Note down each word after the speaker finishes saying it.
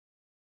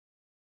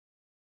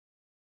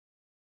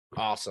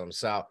Awesome.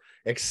 So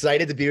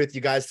excited to be with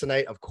you guys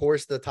tonight. Of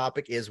course, the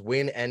topic is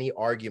win any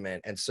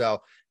argument. And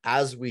so,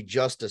 as we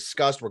just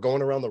discussed, we're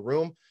going around the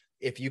room.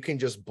 If you can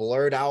just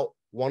blurt out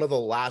one of the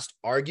last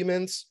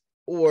arguments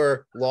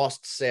or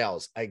lost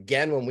sales.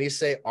 Again, when we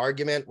say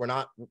argument, we're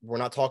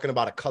not talking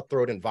about a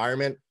cutthroat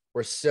environment.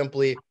 We're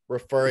simply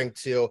referring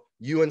to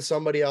you and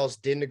somebody else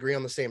didn't agree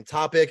on the same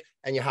topic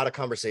and you had a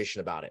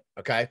conversation about it.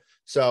 Okay.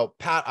 So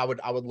Pat, I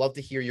would love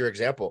to hear your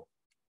example.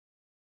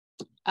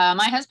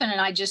 My husband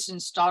and I just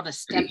installed a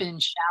step-in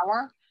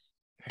shower,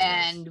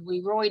 and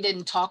we really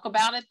didn't talk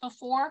about it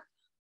before.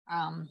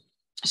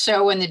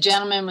 So when the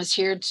gentleman was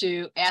here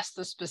to ask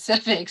the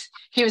specifics,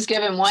 he was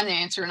given one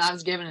answer and I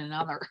was given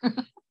another.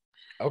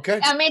 Okay.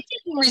 I mean,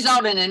 it didn't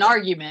result in an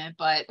argument,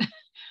 but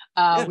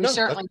we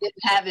certainly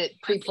didn't have it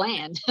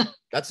pre-planned.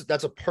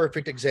 That's a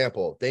perfect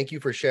example. Thank you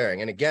for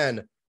sharing. And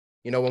again,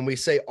 when we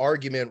say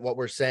argument, what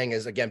we're saying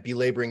is, again,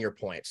 belaboring your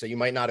point. So you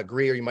might not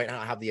agree or you might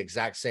not have the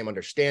exact same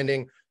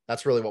understanding.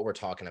 That's really what we're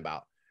talking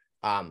about.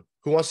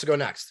 Who wants to go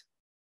next?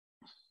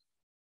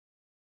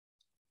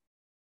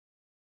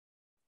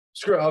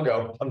 Screw it, I'll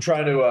go. I'm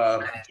trying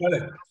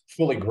to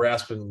fully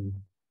grasp and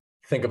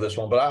think of this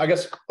one, but I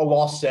guess a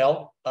lost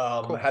sale.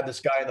 Cool. I had this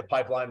guy in the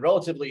pipeline,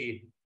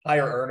 relatively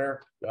higher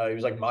earner. He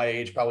was like my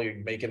age,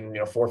 probably making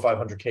 400 or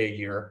 500K a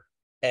year,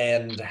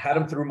 and had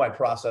him through my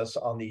process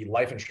on the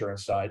life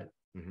insurance side.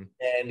 Mm-hmm.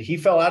 And he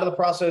fell out of the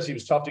process. He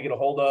was tough to get a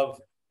hold of.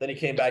 Then he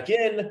came back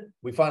in.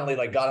 We finally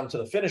got him to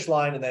the finish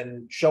line, and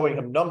then showing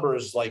him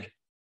numbers,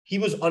 he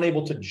was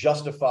unable to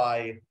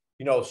justify,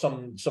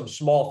 some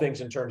small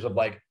things in terms of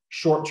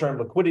short-term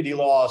liquidity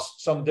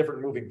loss, some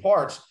different moving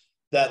parts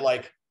that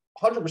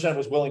 100%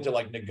 was willing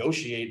to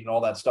negotiate and all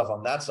that stuff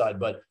on that side.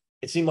 But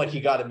it seemed like he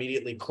got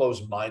immediately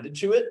closed-minded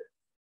to it.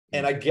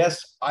 And I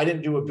guess I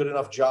didn't do a good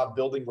enough job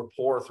building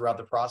rapport throughout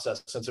the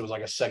process, since it was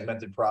a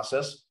segmented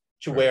process,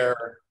 to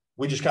where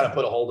we just kind of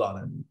put a hold on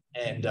it.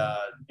 And,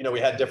 we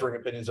had differing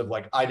opinions of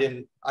I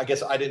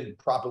didn't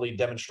properly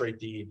demonstrate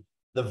the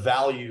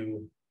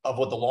value of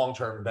what the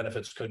long-term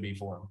benefits could be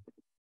for him.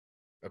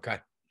 Okay.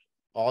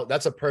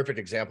 That's a perfect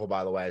example,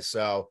 by the way.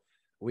 So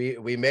we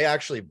may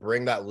actually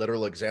bring that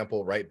literal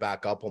example right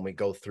back up when we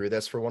go through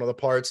this for one of the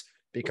parts,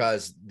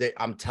 because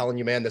I'm telling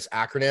you, man, this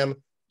acronym,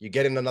 you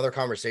get in another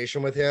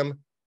conversation with him,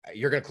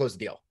 you're going to close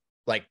the deal.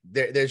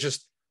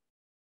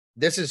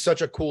 This is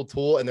such a cool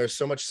tool, and there's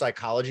so much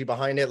psychology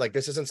behind it.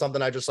 This isn't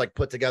something I just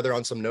put together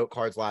on some note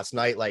cards last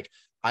night.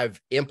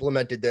 I've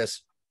implemented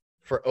this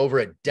for over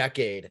a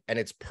decade, and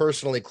it's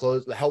personally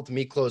helped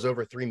me close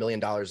over $3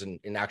 million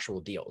in actual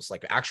deals,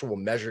 actual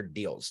measured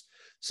deals.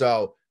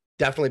 So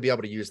definitely be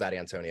able to use that,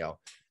 Antonio.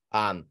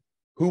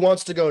 Who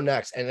wants to go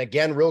next? And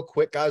again, real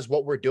quick, guys,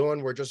 what we're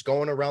doing, we're just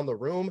going around the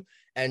room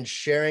and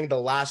sharing the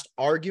last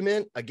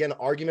argument. Again,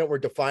 argument we're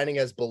defining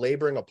as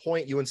belaboring a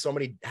point. You and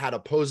somebody had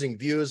opposing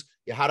views.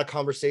 You had a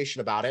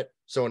conversation about it.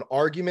 So an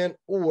argument,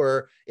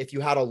 or if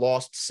you had a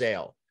lost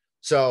sale.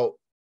 So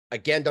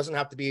again, doesn't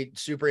have to be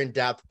super in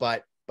depth,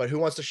 but who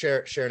wants to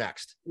share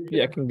next?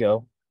 Yeah, I can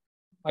go.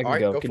 I can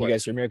go. Can you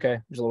guys hear me okay?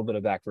 There's a little bit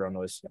of background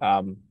noise.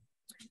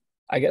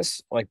 I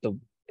guess it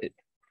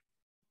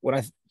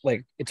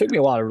took me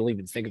a while to really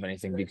even think of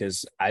anything,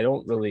 because I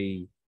don't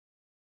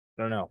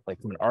know,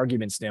 from an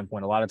argument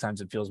standpoint, a lot of times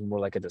it feels more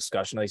like a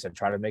discussion. At least I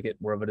try to make it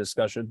more of a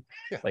discussion,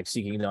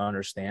 seeking to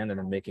understand and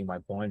then making my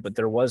point. But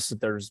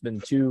there's been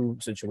two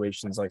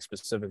situations,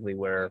 specifically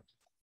where,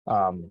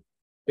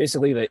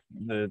 basically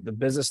the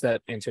business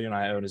that Antonio and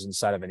I own is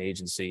inside of an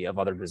agency of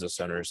other business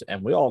owners,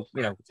 and we all,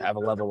 have a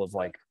level of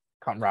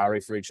camaraderie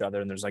for each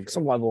other, and there's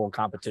some level of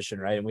competition,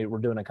 right? And we're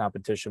doing a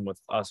competition with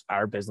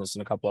our business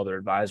and a couple other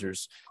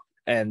advisors,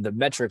 and the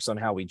metrics on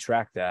how we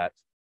track that,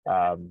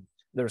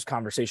 there was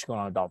conversation going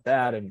on about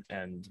that,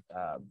 and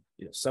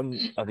some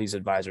of these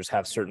advisors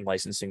have certain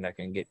licensing that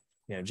can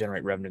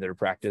generate revenue to their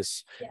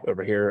practice.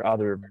 Over here,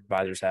 other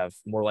advisors have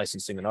more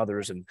licensing than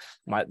others, and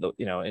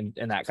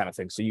and that kind of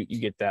thing. So you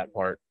get that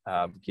part,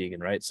 Keegan,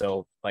 right?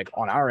 So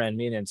on our end,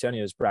 me and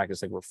Antonio's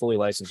practice, we're fully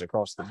licensed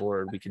across the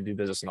board. We can do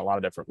business in a lot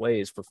of different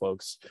ways for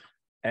folks.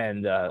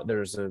 And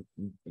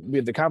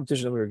the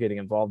competition that we were getting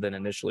involved in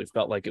initially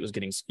felt like it was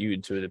getting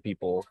skewed to the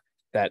people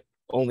that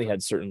only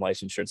had certain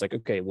licensure. It's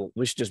okay, well,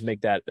 we should just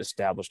make that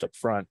established up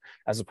front,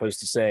 as opposed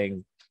to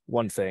saying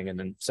one thing. And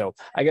then, so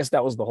I guess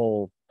that's the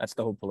whole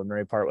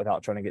preliminary part,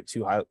 without trying to get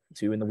too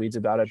in the weeds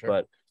about it. Sure.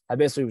 But I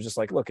basically was just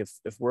look,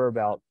 if we're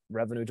about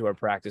revenue to our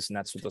practice, and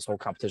that's what this whole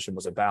competition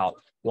was about,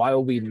 why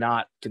will we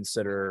not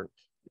consider,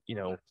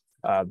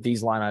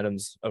 these line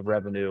items of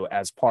revenue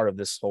as part of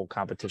this whole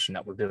competition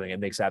that we're doing? It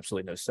makes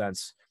absolutely no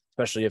sense,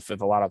 especially if a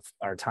lot of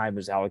our time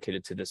is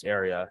allocated to this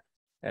area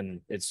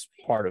and it's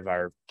part of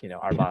our,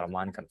 our bottom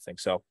line kind of thing.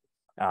 So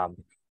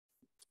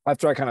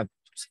after I kind of,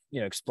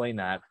 explained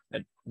that,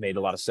 it made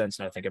a lot of sense.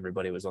 And I think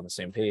everybody was on the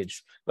same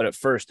page. But at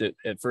first it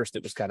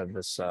was kind of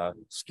this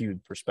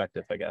skewed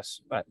perspective, I guess.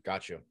 But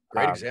got you.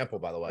 Great example,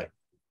 by the way.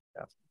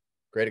 Yeah.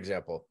 Great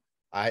example.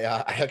 I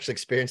actually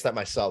experienced that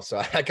myself. So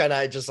I kind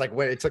of just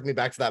it took me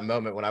back to that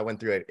moment when I went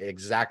through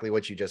exactly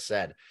what you just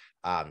said.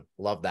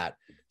 Love that.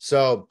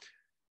 So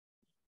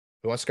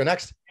Who wants to go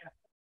next?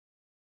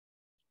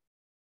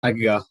 I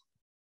could go.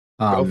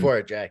 Go for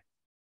it, Jay.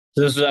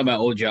 So this was at my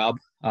old job.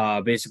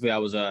 Basically, I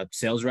was a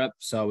sales rep,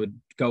 so I would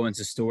go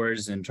into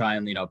stores and try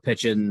and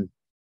pitch in,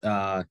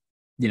 the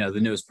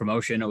newest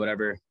promotion or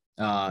whatever.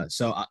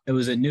 It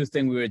was a new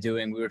thing we were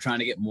doing. We were trying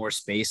to get more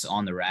space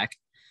on the rack,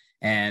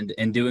 and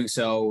in doing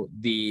so,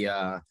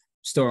 the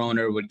store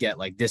owner would get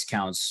like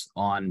discounts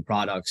on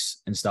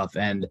products and stuff.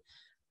 And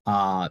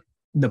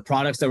the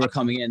products that were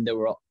coming in, they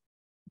were all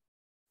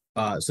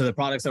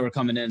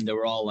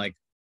like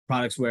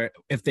products where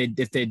if they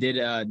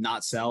did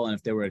not sell and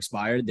if they were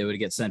expired, they would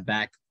get sent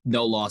back.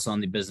 No loss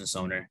on the business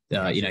owner.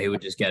 He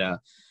would just get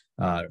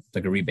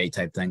like a rebate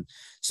type thing.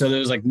 So there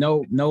was like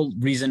no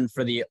reason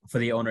for the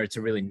owner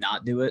to really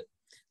not do it.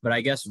 But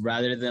I guess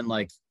rather than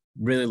like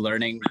really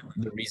learning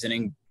the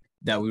reasoning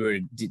that we were,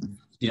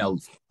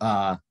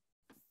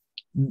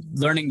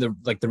 learning the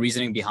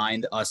reasoning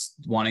behind us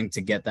wanting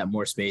to get that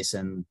more space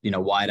and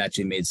why it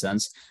actually made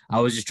sense, I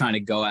was just trying to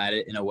go at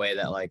it in a way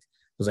that like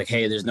was like,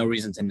 hey, there's no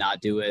reason to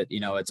not do it.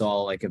 It's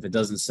all like if it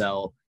doesn't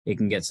sell, it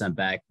can get sent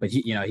back. But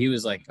he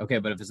was like, okay,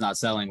 but if it's not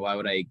selling, why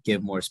would I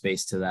give more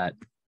space to that?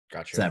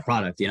 Gotcha. To that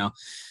product,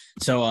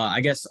 So I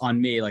guess on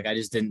me, like I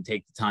just didn't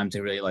take the time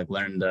to really like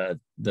learn the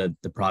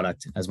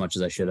product as much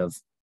as I should have.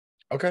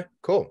 Okay,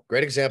 cool.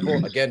 Great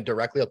example. Again,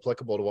 directly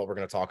applicable to what we're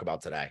going to talk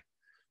about today.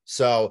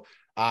 So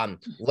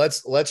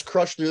let's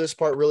crush through this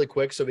part really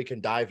quick so we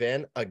can dive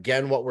in.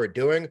 Again, what we're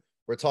doing,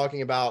 we're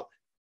talking about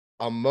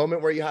a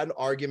moment where you had an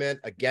argument,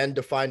 again,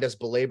 defined as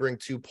belaboring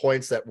 2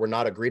 points that were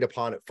not agreed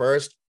upon at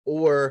first,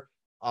 or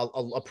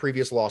a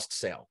previous lost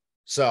sale.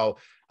 So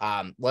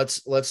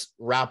let's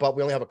wrap up.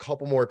 We only have a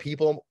couple more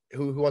people.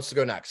 Who wants to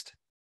go next?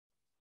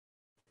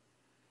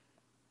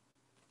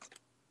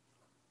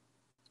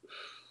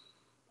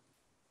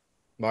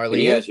 Marlene. Can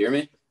you guys hear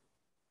me?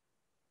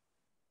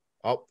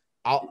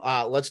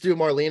 Oh, let's do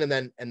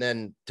Marlene and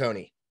then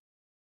Tony.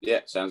 Yeah,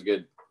 sounds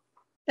good.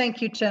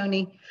 Thank you,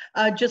 Tony.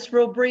 Just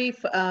real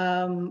brief.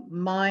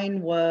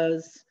 Mine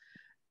was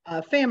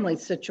a family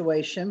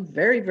situation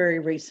very, very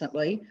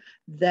recently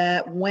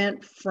that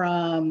went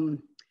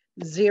from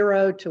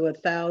 0 to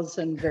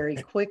 1,000 very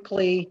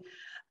quickly.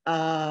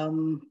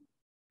 And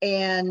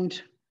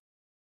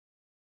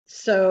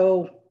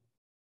so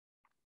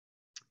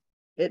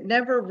it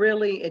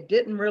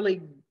didn't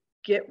really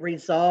get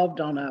resolved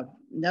on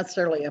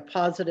necessarily a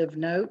positive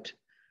note.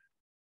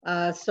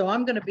 So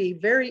I'm going to be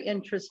very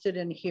interested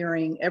in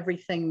hearing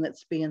everything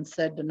that's being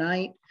said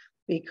tonight,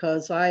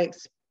 because I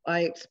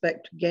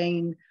expect to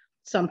gain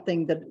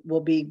something that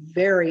will be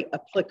very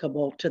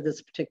applicable to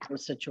this particular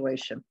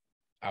situation.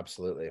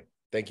 Absolutely.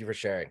 Thank you for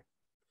sharing.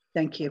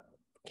 Thank you.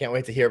 Can't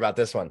wait to hear about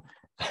this one.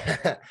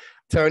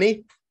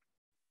 Tony?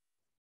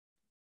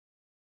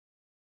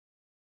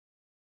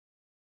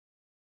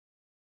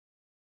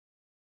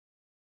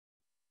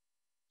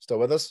 Still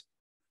with us?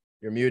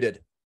 You're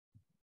muted.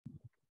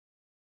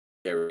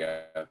 Here we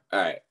go. All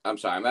right. I'm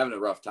sorry. I'm having a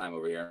rough time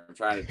over here.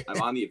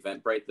 I'm on the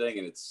Eventbrite thing,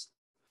 and it's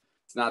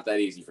not that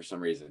easy for some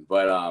reason.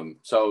 But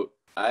so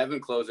I haven't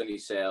closed any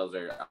sales,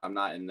 or I'm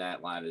not in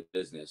that line of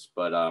business.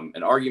 But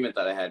an argument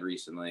that I had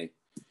recently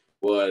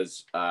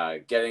was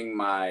getting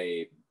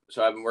my.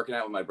 So I've been working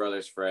out with my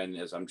brother's friend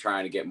as I'm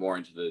trying to get more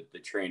into the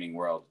training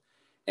world.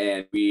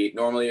 And we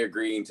normally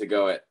agreeing to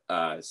go at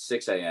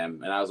 6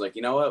 a.m. And I was like,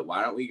 you know what?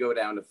 Why don't we go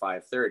down to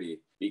 5:30?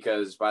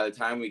 Because by the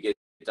time we get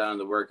done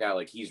the workout,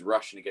 like he's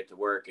rushing to get to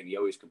work and he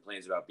always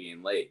complains about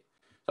being late.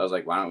 So I was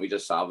like, why don't we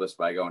just solve this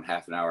by going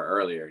half an hour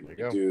earlier? And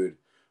like, dude,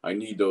 I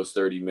need those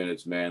 30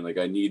 minutes, man. Like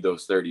I need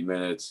those 30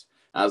 minutes.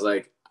 I was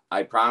like,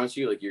 I promise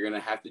you, like you're going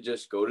to have to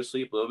just go to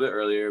sleep a little bit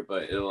earlier,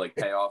 but it'll like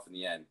pay off in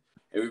the end.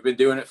 And we've been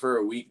doing it for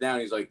a week now.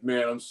 And he's like,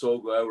 man, I'm so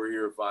glad we're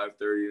here at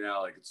 5:30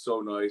 now. Like, it's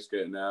so nice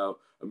getting out.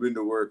 I'm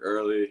into work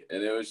early.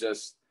 And it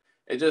just,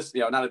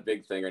 not a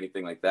big thing or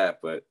anything like that,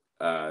 but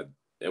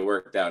it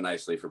worked out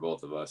nicely for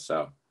both of us.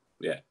 So,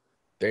 yeah.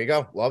 There you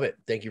go. Love it.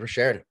 Thank you for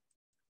sharing.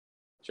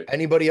 Sure.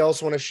 Anybody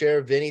else want to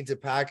share? Vinny,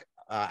 Deepak,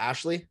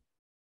 Ashley?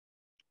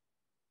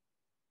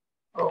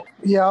 Oh,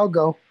 yeah, I'll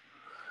go.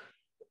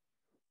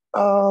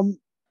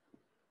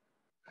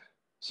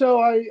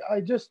 So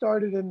I just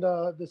started in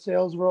the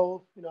sales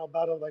role,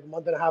 about a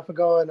month and a half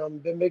ago, and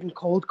I've been making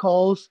cold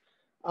calls.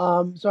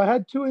 So I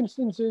had 2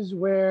 instances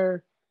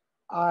where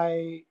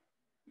I,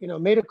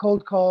 made a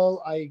cold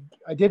call. I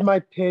did my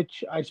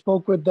pitch. I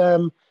spoke with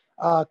them,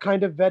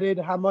 kind of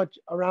vetted how much,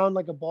 around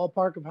like a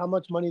ballpark of how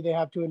much money they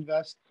have to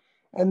invest.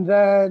 And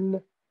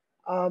then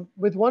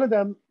with one of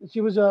them,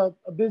 she was a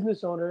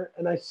business owner,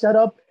 and I set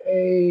up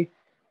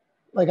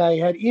I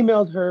had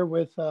emailed her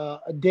with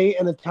a date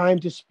and a time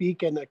to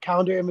speak and a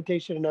calendar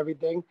invitation and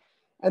everything.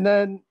 And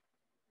then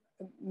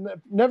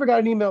never got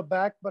an email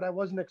back, but I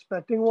wasn't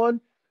expecting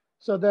one.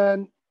 So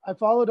then I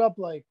followed up,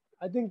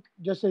 I think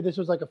just say this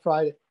was like a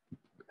Friday,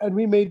 and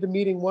we made the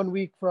meeting 1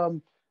 week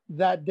from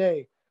that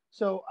day.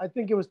 So I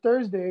think it was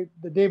Thursday,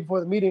 the day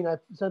before the meeting, I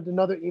sent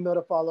another email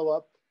to follow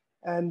up.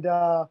 And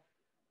the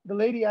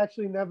lady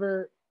actually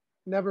never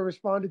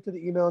responded to the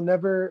email,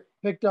 never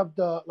picked up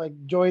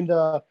joined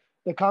the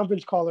the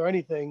conference call or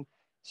anything.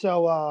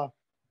 So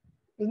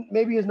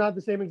maybe it's not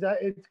the same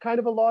exact. It's kind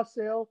of a lost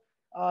sale.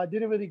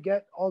 Didn't really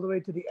get all the way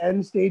to the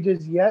end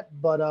stages yet,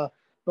 but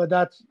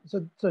that's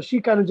so she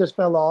kind of just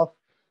fell off.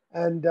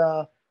 And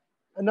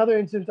another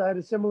instance, I had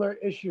a similar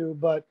issue,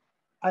 but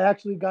I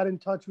actually got in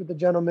touch with the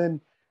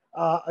gentleman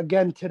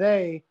again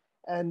today,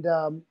 and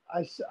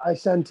I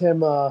sent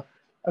him a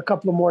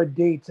couple of more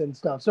dates and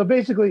stuff. So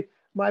basically,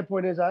 my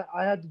point is I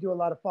had to do a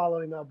lot of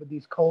following up with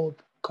these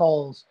cold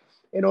calls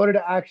in order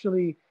to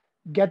actually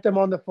get them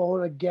on the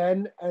phone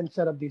again and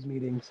set up these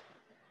meetings.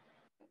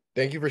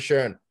 Thank you for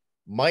sharing.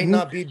 Might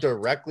not be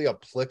directly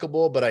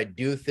applicable, but I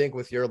do think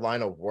with your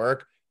line of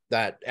work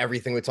that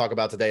everything we talk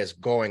about today is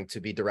going to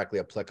be directly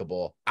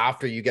applicable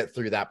after you get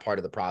through that part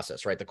of the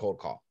process, right? The cold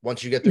call.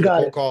 Once you get through the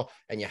cold call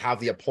and you have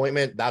the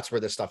appointment, that's where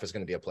this stuff is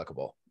going to be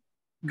applicable.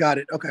 Got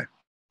it. Okay.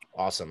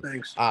 Awesome.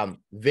 Thanks.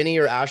 Vinny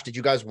or Ash, did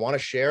you guys want to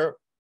share?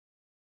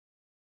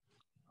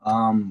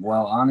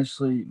 Well,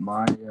 honestly,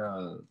 my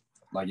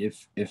like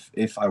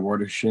if I were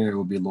to share, it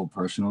would be a little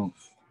personal.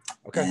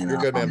 Okay, and, you're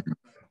good, man.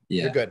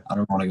 Yeah, you're good. I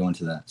don't want to go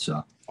into that.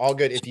 So all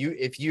good.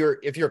 If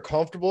you're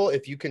comfortable,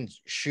 if you can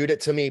shoot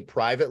it to me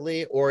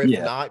privately, or if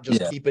not,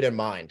 just keep it in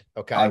mind.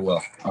 Okay. I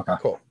will. Okay.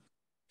 Cool.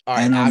 All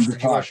right, Ash,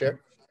 did you want to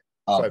share?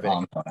 Sorry,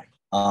 Vinny.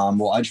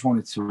 Well, I just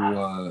wanted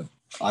to.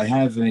 I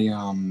have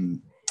a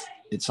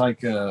it's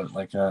like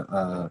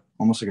a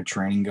almost like a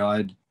training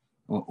guide.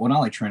 Well,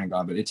 not like training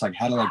guide, but it's like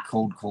how to like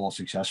cold call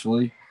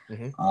successfully.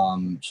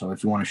 Mm-hmm. So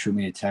if you want to shoot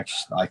me a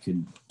text, I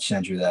could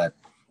send you that.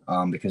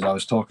 Because I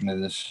was talking to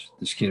this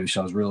kid who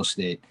sells real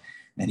estate,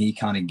 and he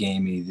kind of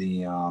gave me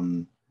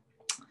the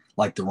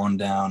like the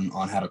rundown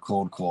on how to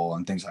cold call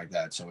and things like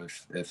that. So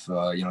if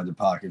you know,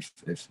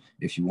 Deepak,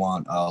 if you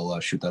want, I'll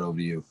shoot that over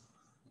to you.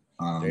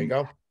 There you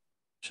go.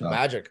 So.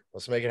 Magic.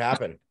 Let's make it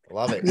happen. I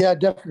love it. Yeah,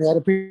 definitely. I'd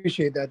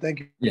appreciate that.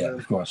 Thank you. Yeah,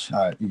 of course. All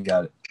right, you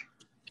got it.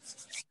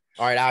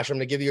 All right, Ash, I'm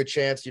going to give you a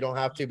chance. You don't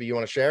have to, but you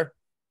want to share?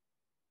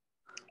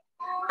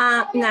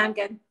 No, I'm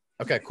good.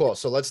 Okay, cool.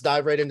 So let's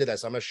dive right into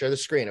this. I'm going to share the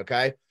screen,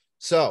 okay?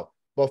 So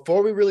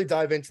before we really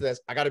dive into this,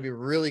 I got to be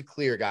really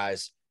clear,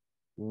 guys.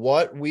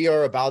 What we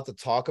are about to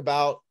talk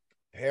about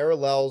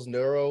parallels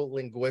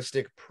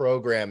neuro-linguistic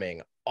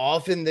programming.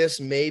 Often this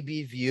may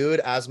be viewed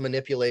as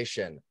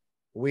manipulation.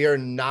 We are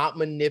not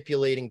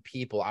manipulating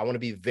people. I want to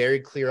be very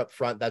clear up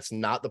front. That's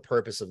not the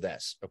purpose of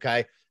this,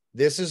 okay?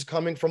 This is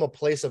coming from a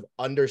place of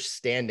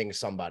understanding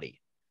somebody,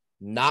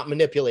 not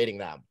manipulating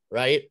them,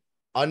 right?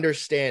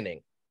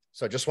 Understanding.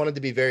 So I just wanted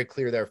to be very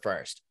clear there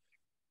first.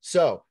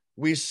 So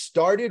we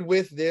started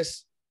with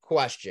this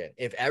question.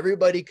 If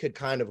everybody could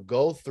kind of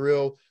go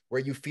through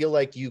where you feel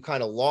like you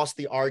kind of lost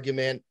the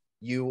argument,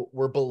 you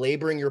were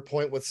belaboring your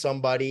point with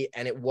somebody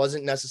and it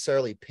wasn't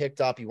necessarily picked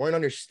up, you weren't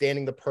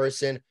understanding the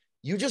person,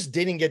 you just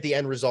didn't get the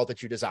end result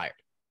that you desired.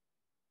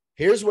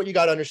 Here's what you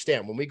got to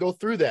understand. When we go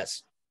through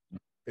this,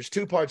 there's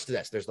two parts to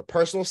this. There's the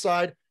personal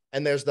side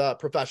and there's the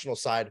professional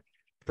side,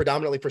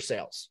 predominantly for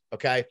sales,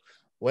 okay?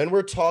 When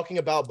we're talking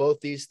about both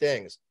these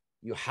things,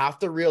 you have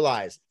to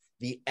realize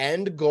the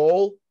end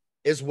goal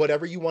is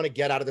whatever you want to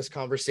get out of this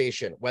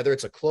conversation, whether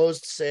it's a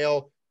closed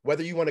sale,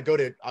 whether you want to go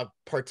to a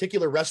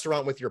particular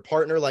restaurant with your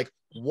partner, like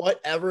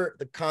whatever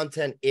the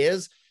content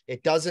is,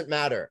 it doesn't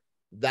matter.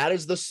 That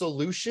is the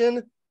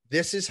solution.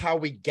 This is how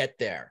we get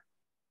there.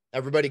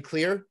 Everybody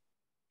clear?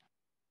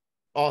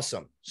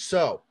 Awesome.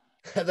 So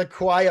the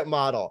quiet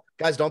model,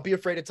 guys, don't be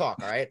afraid to talk.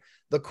 All right.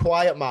 The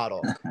quiet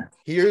model.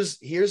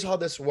 Here's how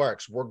this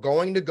works. We're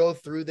going to go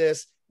through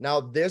this. Now,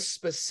 this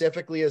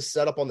specifically is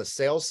set up on the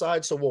sales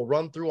side. So we'll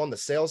run through on the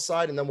sales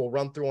side and then we'll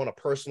run through on a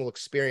personal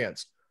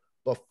experience.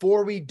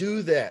 Before we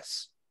do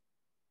this,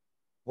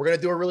 we're going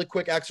to do a really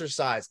quick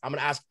exercise. I'm going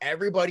to ask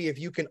everybody if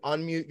you can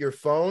unmute your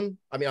phone.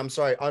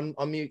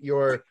 Unmute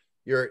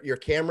your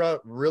camera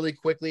really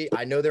quickly.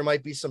 I know there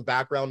might be some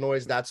background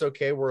noise. That's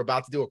okay. We're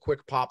about to do a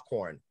quick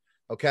popcorn.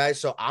 Okay.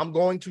 So I'm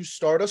going to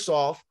start us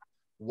off.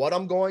 What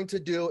I'm going to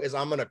do is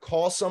I'm going to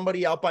call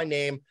somebody out by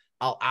name.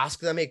 I'll ask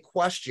them a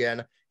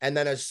question. And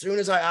then as soon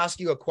as I ask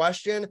you a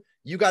question,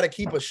 you got to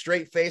keep a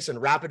straight face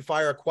and rapid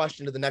fire a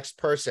question to the next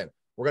person.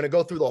 We're going to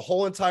go through the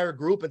whole entire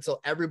group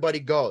until everybody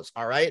goes.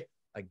 All right.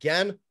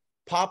 Again,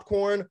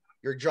 popcorn,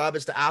 your job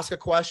is to ask a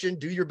question.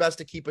 Do your best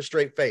to keep a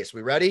straight face.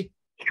 We ready?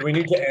 Do we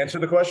need to answer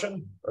the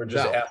question or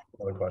just ask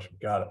another question?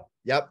 Got it.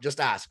 Yep. Just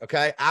ask.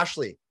 Okay.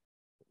 Ashley,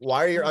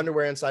 why are your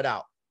underwear inside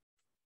out?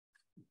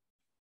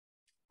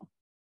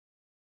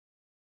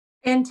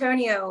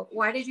 Antonio,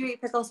 why did you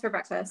eat pickles for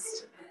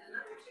breakfast?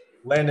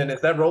 Landon,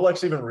 is that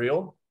Rolex even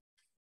real?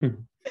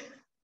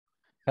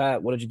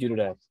 Pat, what did you do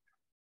today?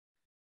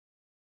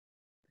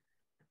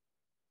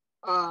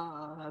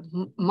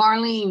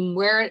 Marlene,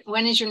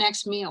 when is your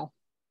next meal?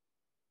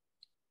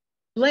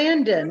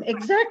 Landon,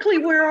 exactly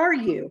where are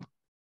you?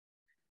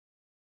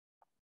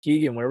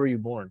 Keegan, where were you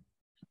born?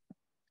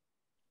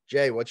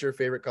 Jay, what's your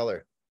favorite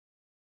color?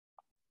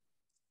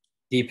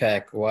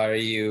 Deepak, why are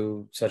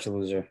you such a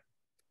loser?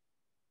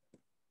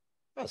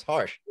 That's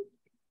harsh.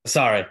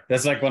 Sorry,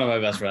 that's like one of my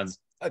best friends.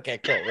 Okay,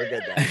 cool. We're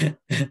good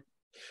then.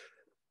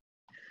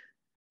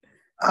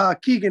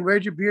 Keegan,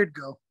 where'd your beard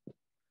go?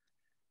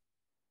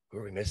 Who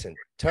are we missing?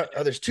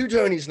 There's two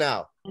Tonys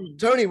now.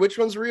 Tony, which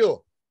one's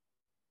real?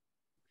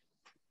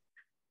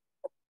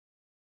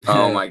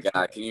 Oh my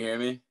God. Can you hear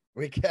me?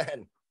 We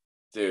can.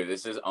 Dude,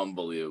 this is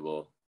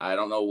unbelievable. I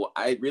don't know.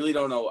 I really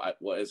don't know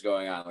what is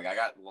going on. Like, I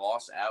got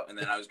lost out, and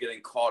then I was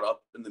getting caught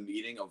up in the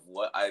meeting of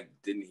what I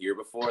didn't hear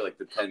before, like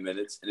the 10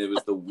 minutes, and it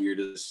was the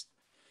weirdest.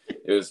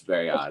 It was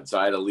very odd. So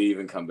I had to leave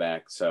and come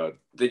back. So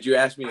did you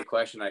ask me a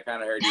question? I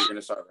kind of heard you were going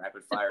to start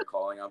rapid fire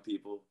calling on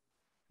people.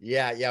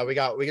 Yeah.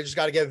 We just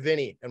got to get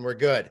Vinny, and we're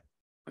good.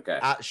 Okay.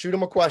 Shoot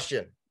him a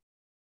question.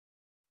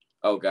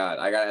 Oh, God.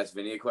 I got to ask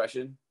Vinny a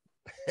question?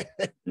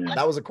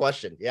 That was a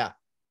question. Yeah.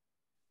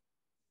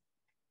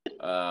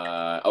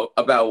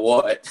 About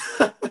what?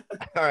 All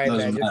right,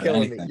 man. You're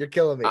killing me. You're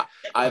killing me.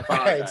 I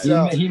apologize. Right,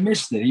 so, he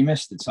missed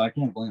it. So I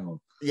can't blame him.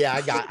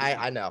 Yeah,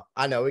 I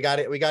know. We got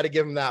it. We got to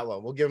give him that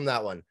one. We'll give him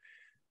that one.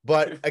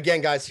 But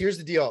again, guys, here's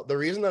the deal. The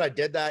reason that I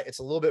did that, it's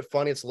a little bit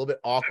funny. It's a little bit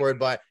awkward,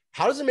 but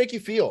how does it make you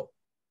feel?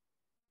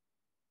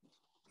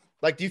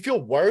 Like, do you feel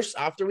worse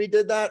after we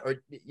did that, or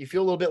you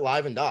feel a little bit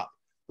livened up?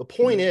 The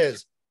point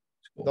is,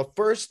 the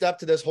first step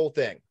to this whole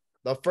thing,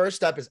 the first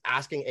step is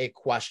asking a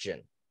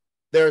question.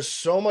 There's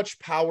so much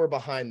power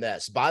behind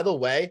this. By the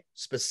way,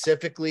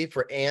 specifically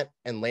for Ant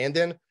and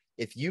Landon,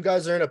 if you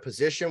guys are in a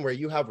position where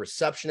you have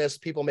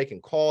receptionists, people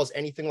making calls,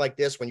 anything like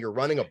this, when you're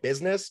running a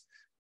business,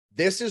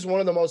 this is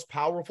one of the most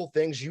powerful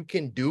things you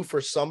can do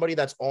for somebody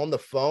that's on the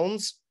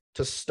phones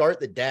to start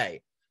the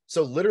day.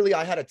 So literally,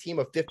 I had a team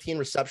of 15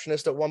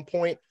 receptionists at one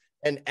point,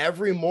 and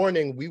every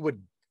morning we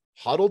would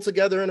huddle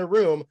together in a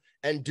room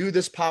and do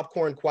this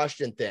popcorn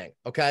question thing,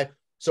 okay?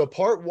 So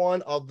part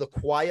one of the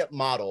quiet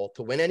model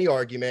to win any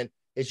argument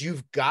is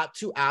you've got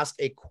to ask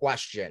a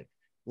question.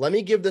 Let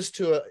me give this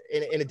to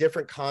in a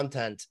different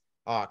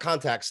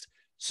context.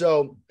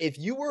 So if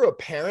you were a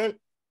parent,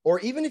 or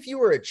even if you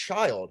were a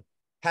child,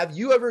 have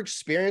you ever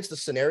experienced a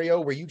scenario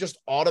where you just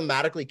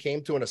automatically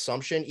came to an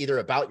assumption either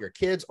about your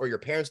kids or your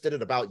parents did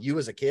it about you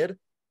as a kid?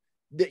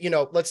 You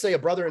know, let's say a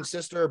brother and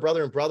sister,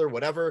 brother and brother,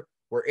 whatever,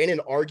 we're in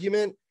an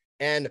argument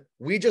and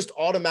we just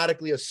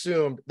automatically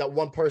assumed that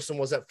one person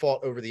was at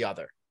fault over the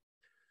other.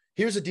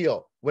 Here's the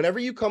deal. Whenever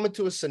you come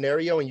into a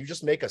scenario and you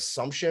just make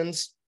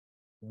assumptions,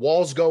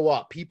 walls go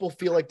up. People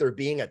feel like they're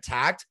being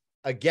attacked.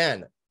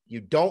 Again, you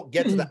don't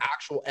get to the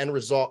actual end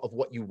result of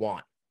what you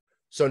want.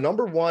 So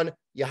number one,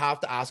 you have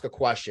to ask a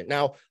question.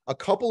 Now, a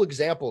couple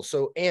examples.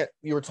 So, Ant,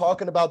 you were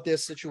talking about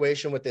this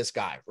situation with this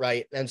guy,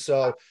 right? And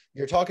so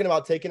you're talking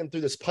about taking him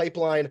through this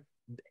pipeline.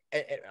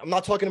 I'm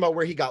not talking about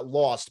where he got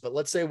lost, but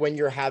let's say when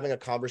you're having a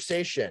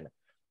conversation,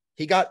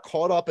 he got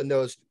caught up in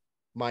those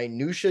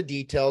minutia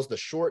details, the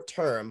short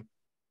term.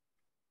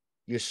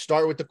 You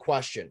start with the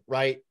question,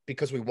 right?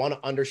 Because we want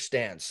to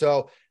understand.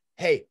 So,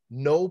 hey,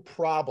 no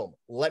problem.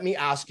 Let me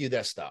ask you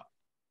this though.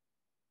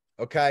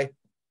 Okay.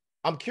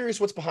 I'm curious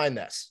what's behind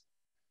this.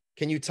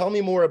 Can you tell me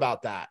more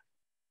about that?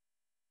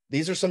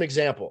 These are some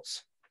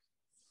examples.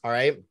 All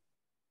right.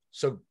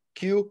 So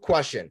Q,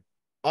 question.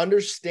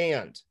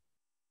 Understand.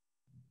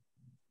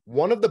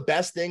 One of the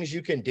best things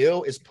you can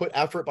do is put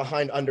effort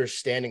behind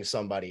understanding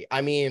somebody.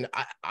 I mean,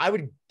 I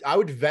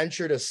would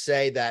venture to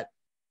say that,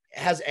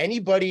 has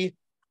anybody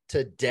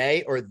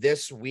today or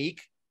this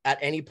week at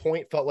any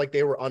point felt like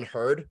they were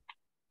unheard?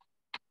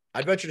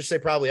 I'd venture to say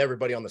probably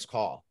everybody on this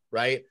call,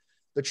 right?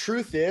 The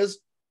truth is,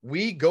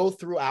 we go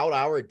throughout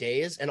our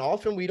days and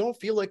often we don't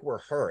feel like we're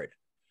heard.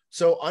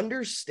 So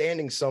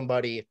understanding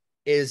somebody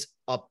is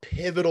a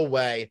pivotal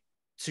way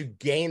to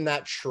gain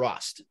that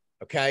trust.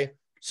 Okay.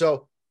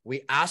 So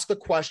we ask the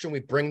question, we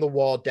bring the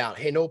wall down.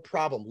 Hey, no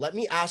problem. Let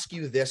me ask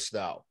you this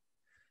though.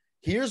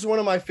 Here's one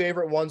of my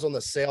favorite ones on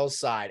the sales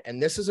side.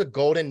 And this is a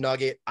golden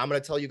nugget. I'm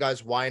going to tell you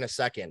guys why in a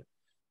second.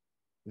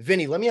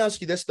 Vinny, let me ask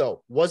you this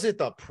though. Was it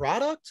the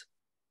product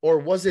or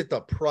was it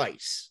the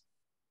price?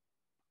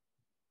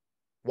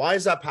 Why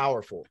is that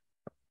powerful?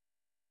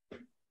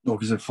 Well,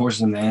 because it forces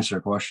them to answer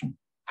a question.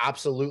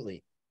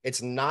 Absolutely.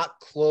 It's not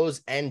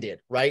close-ended,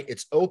 right?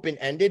 It's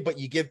open-ended, but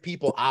you give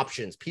people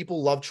options.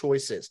 People love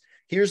choices.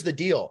 Here's the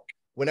deal.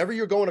 Whenever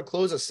you're going to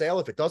close a sale,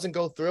 if it doesn't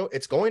go through,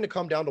 it's going to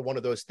come down to one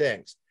of those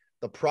things.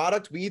 The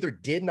product, we either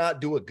did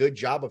not do a good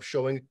job of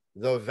showing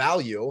the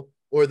value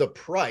or the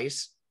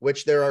price,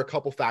 which there are a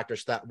couple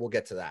factors that we'll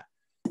get to that.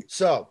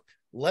 So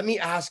let me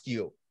ask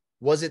you,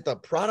 was it the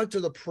product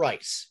or the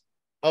price?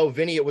 Oh,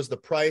 Vinny, it was the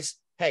price.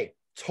 Hey,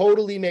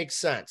 totally makes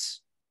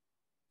sense.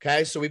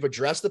 Okay, so we've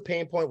addressed the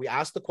pain point. We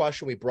asked the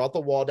question. We brought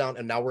the wall down,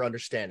 and now we're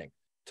understanding.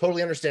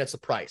 Totally understand it's the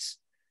price.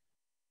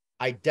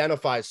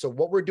 Identify. So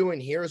what we're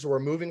doing here is we're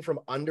moving from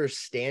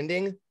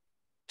understanding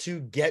to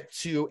get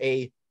to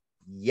a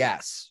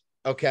yes.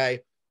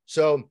 Okay,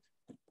 so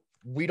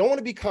we don't want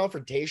to be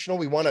confrontational.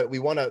 We want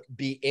to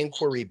be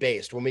inquiry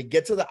based. When we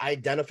get to the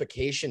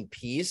identification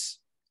piece,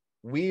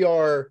 we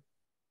are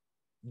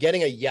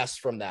getting a yes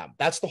from them.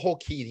 That's the whole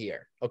key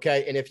here.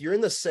 Okay. And if you're in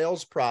the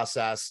sales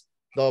process,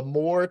 the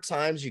more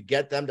times you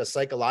get them to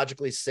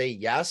psychologically say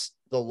yes,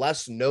 the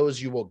less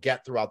no's you will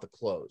get throughout the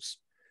close.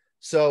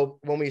 So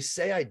when we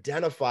say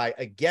identify,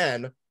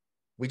 again,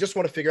 We just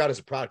want to figure out is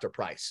it product or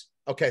price.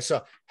 Okay,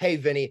 so hey,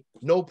 Vinny,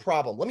 no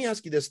problem. Let me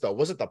ask you this though.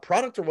 Was it the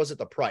product or was it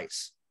the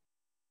price?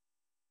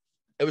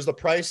 It was the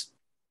price.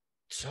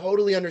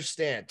 Totally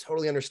understand.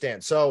 Totally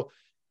understand. So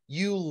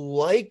you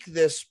like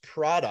this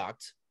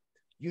product,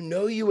 you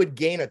know you would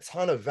gain a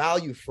ton of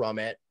value from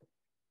it.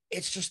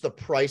 It's just the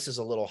price is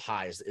a little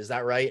high. Is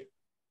that right?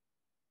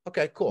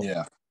 Okay, cool.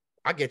 Yeah.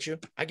 I get you.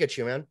 I get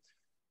you, man.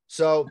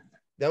 So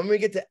then when we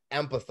get to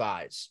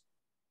empathize,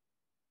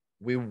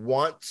 we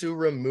want to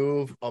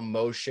remove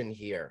emotion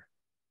here.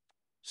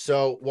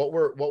 So what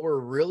we're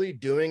really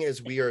doing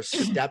is we are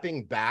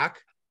stepping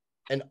back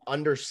and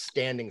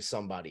understanding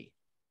somebody.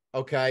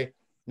 Okay.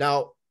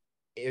 Now,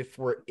 if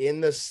we're in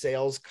the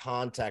sales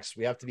context,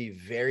 we have to be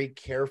very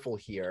careful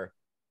here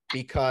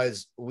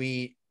because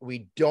we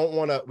don't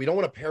want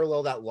to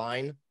parallel that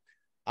line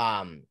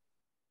of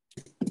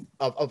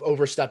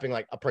overstepping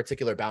like a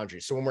particular boundary.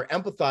 So when we're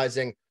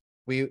empathizing,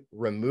 we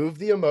remove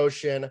the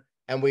emotion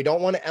and we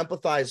don't want to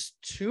empathize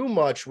too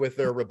much with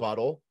their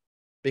rebuttal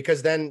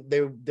because then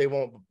they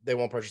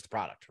won't purchase the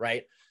product,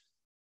 right?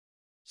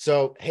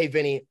 So, hey,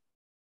 Vinny,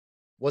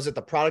 was it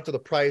the product or the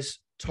price?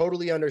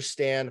 Totally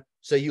understand.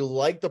 So you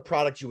like the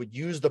product, you would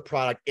use the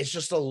product. It's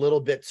just a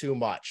little bit too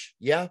much.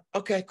 Yeah.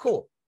 Okay,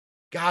 cool.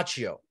 Got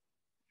you.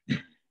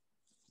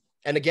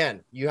 And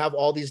again, you have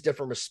all these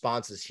different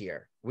responses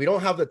here. We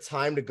don't have the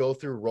time to go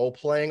through role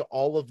playing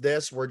all of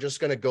this. We're just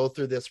going to go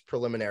through this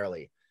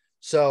preliminarily.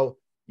 So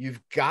you've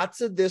got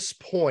to this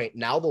point.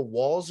 Now the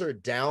walls are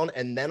down.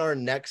 And then our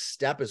next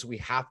step is we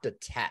have to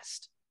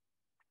test.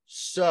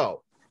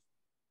 So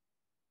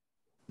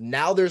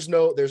now there's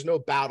no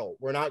battle.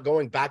 We're not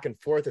going back and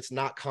forth. It's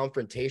not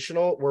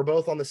confrontational. We're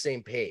both on the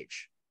same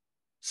page.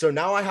 So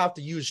now I have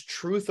to use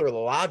truth or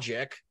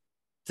logic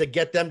to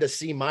get them to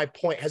see my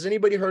point. Has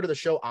anybody heard of the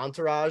show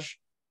Entourage?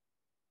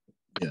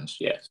 Yes.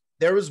 Yes.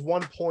 There was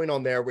one point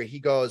on there where he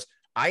goes,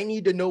 I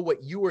need to know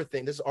what you were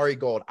thinking. This is Ari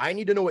Gold. I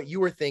need to know what you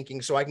were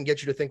thinking so I can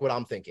get you to think what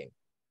I'm thinking.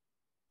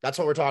 That's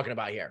what we're talking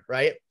about here,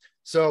 right?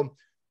 So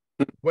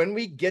when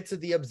we get to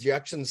the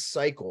objection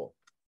cycle,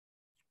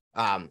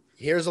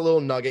 here's a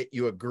little nugget.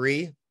 You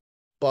agree,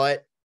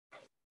 but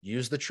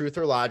use the truth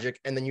or logic,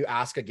 and then you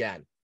ask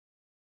again.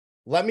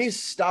 Let me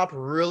stop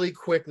really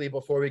quickly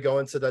before we go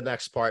into the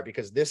next part,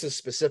 because this is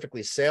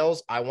specifically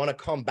sales. I want to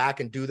come back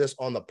and do this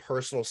on the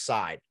personal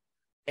side.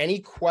 Any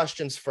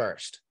questions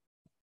first?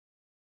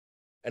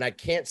 And I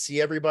can't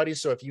see everybody,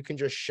 so if you can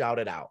just shout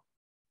it out.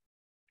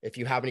 If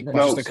you have any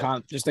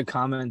questions. Just a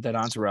comment that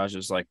Entourage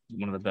is like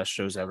one of the best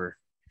shows ever.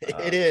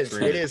 It is.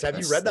 It is. Have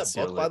you read that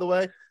book, by the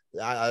way?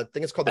 I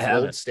think it's called The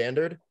Gold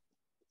Standard.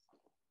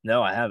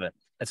 No, I haven't.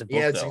 It's a book.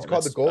 Yeah, it's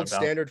called The Gold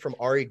Standard from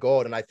Ari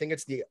Gold, and I think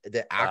it's the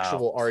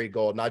actual Ari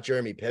Gold, not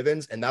Jeremy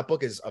Pivens. And that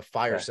book is a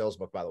fire sales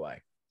book, by the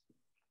way.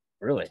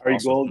 Really? Ari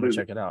Gold is,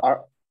 check it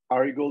out.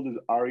 Ari Gold is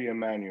Ari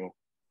Emanuel.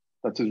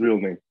 That's his real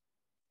name.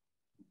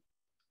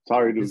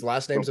 Sorry, dude. His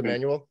last name's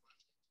Emanuel?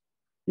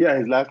 Yeah,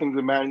 his last name's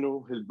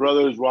Emanuel. His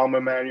brother is Rahm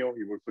Emanuel.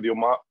 He worked for the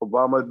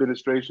Obama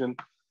administration.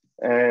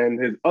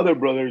 And his other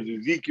brother is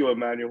Ezekiel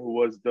Emanuel, who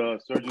was the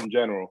Surgeon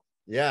General.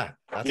 Yeah,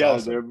 that's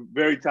awesome.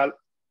 They're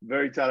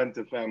very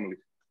talented family.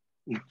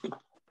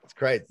 That's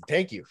great.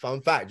 Thank you.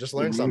 Fun fact. Just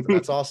learned something.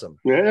 That's awesome.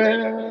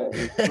 Yeah.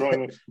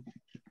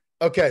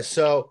 Okay,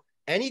 so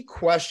any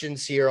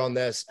questions here on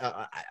this,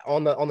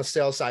 on the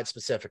sales side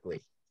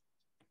specifically?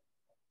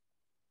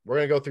 We're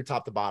going to go through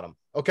top to bottom.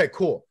 Okay,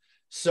 cool.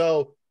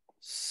 So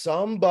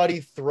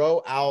somebody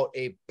throw out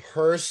a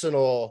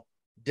personal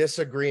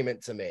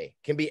disagreement to me.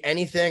 Can be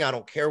anything. I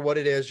don't care what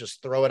it is.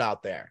 Just throw it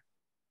out there.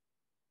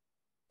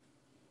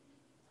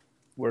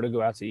 Where to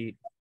go out to eat.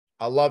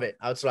 I love it.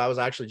 That's what I was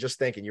actually just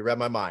thinking. You read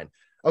my mind.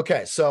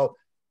 Okay, so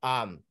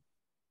all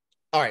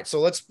right,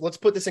 so let's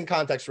put this in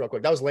context real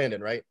quick. That was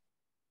Landon, right?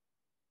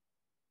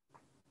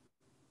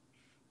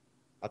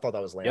 I thought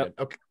that was Landon.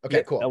 Yep. Okay,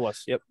 yep, cool. That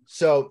was, yep.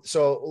 So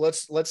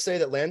let's say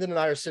that Landon and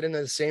I are sitting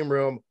in the same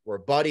room. We're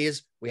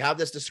buddies. We have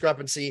this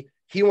discrepancy.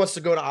 He wants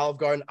to go to Olive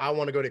Garden. I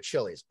want to go to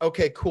Chili's.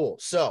 Okay, cool.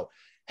 So,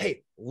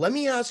 hey, let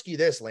me ask you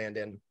this,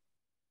 Landon.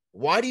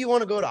 Why do you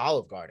want to go to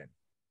Olive Garden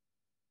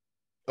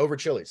over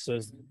Chili's? So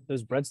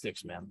those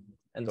breadsticks, man.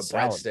 And the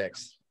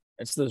breadsticks.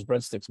 It's those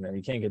breadsticks, man.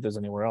 You can't get those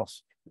anywhere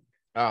else.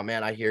 Oh,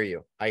 man, I hear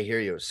you.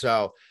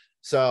 So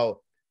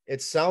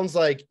it sounds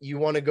like you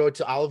want to go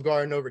to Olive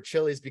Garden over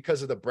Chili's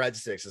because of the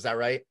breadsticks. Is that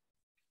right?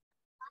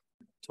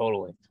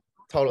 Totally.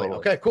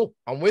 Okay, cool.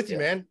 I'm with you,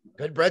 man.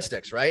 Good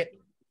breadsticks, right?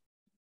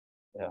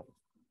 Yeah.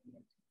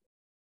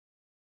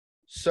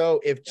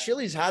 So if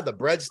Chili's had the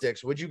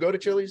breadsticks, would you go to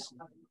Chili's?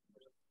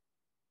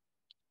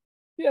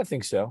 Yeah, I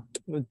think so.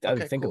 I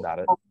would think about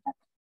it.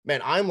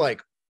 Man, I'm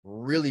like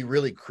really,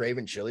 really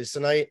craving Chili's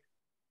tonight.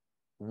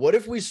 What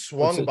if we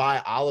swung by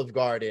Olive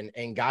Garden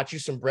and got you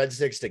some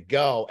breadsticks to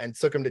go and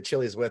took them to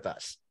Chili's with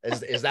us?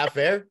 Is that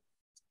fair?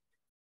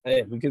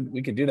 Hey, we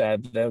could do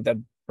that.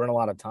 That'd burn a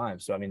lot of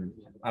time. So I mean,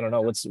 I don't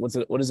know.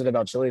 What is it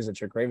about Chili's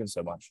that you're craving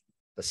so much?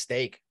 The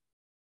steak.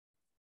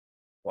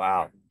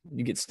 Wow,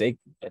 you get steak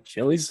at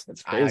Chili's?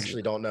 That's crazy. I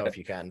actually don't know if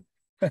you can.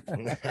 I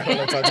don't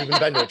know if I've even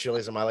been to a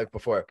Chili's in my life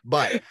before,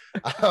 but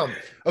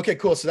okay,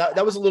 cool. So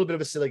that was a little bit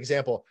of a silly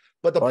example,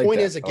 but the point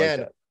is,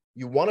 again,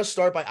 you want to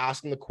start by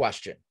asking the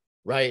question,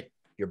 right?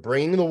 You're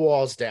bringing the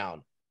walls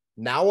down.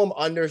 Now I'm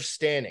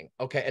understanding.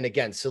 Okay. And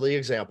again, silly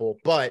example,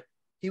 but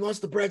he wants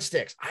the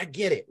breadsticks. I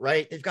get it,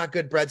 right? They've got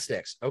good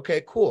breadsticks.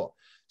 Okay, cool.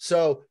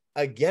 So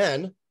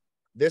again,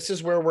 this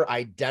is where we're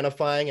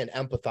identifying and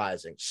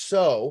empathizing.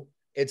 So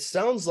it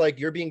sounds like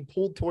you're being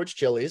pulled towards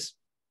Chili's.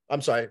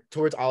 I'm sorry,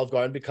 towards Olive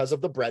Garden because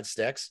of the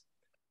breadsticks.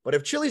 But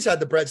if Chili's had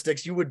the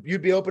breadsticks,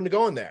 you'd be open to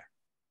going there.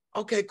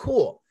 Okay,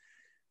 cool.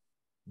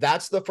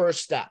 That's the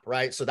first step,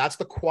 right? So that's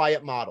the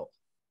quiet model.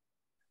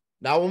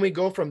 Now, when we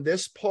go from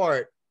this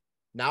part,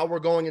 now we're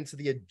going into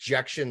the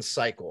objection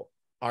cycle.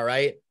 All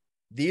right.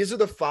 These are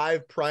the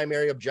 5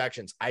 primary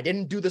objections. I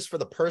didn't do this for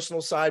the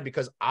personal side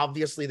because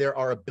obviously there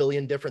are a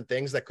billion different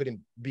things that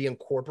could be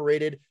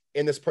incorporated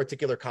in this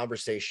particular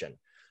conversation.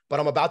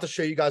 But I'm about to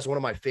show you guys one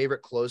of my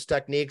favorite close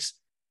techniques.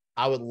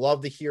 I would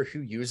love to hear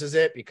who uses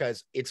it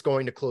because it's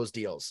going to close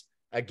deals.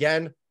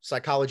 Again,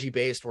 psychology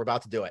based. We're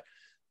about to do it.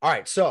 All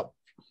right. So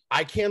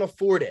I can't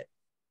afford it.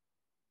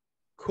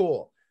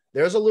 Cool.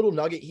 There's a little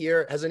nugget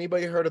here. Has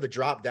anybody heard of the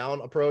drop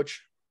down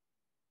approach?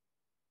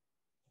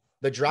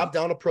 The drop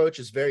down approach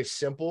is very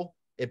simple.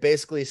 It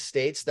basically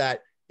states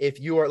that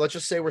if you are, let's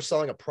just say we're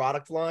selling a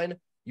product line,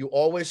 you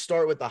always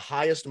start with the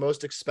highest,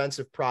 most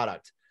expensive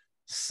product.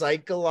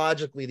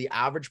 Psychologically, the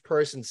average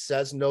person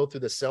says no through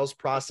the sales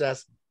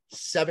process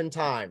 7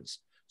 times.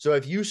 So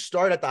if you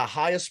start at the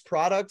highest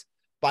product,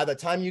 by the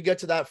time you get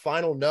to that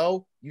final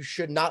no, you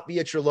should not be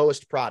at your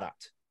lowest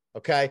product.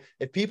 Okay.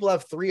 If people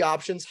have 3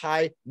 options,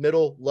 high,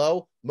 middle,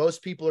 low,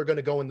 most people are going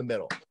to go in the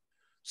middle.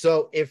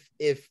 So if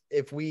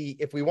we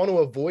want to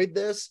avoid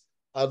this,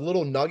 a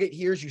little nugget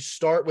here is you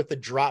start with the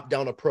drop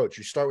down approach.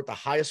 You start with the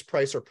highest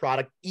price or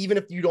product, even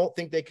if you don't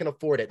think they can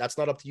afford it. That's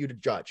not up to you to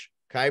judge.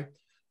 Okay.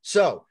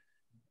 So,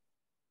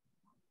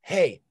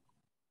 hey,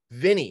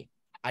 Vinny,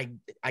 I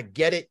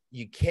get it.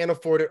 You can't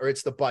afford it or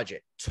it's the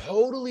budget.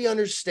 Totally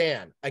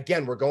understand.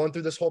 Again, we're going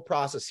through this whole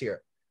process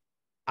here.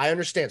 I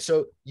understand.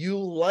 So you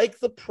like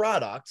the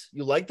product,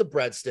 you like the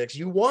breadsticks,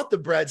 you want the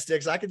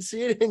breadsticks. I can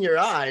see it in your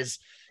eyes.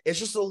 It's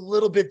just a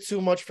little bit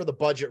too much for the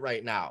budget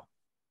right now.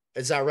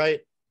 Is that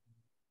right?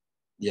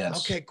 Yes.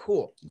 Okay,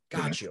 cool.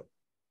 Got you.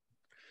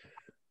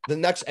 The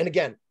next, and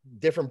again,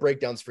 different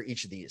breakdowns for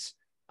each of these.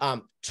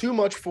 Too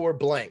much for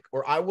blank,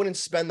 or I wouldn't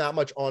spend that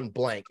much on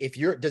blank. If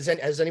you're,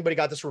 has anybody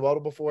got this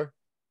rebuttal before?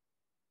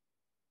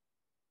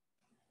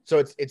 So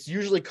it's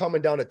usually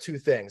coming down to 2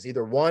 things.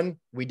 Either 1,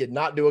 we did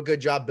not do a good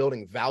job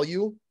building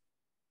value,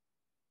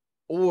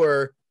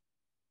 or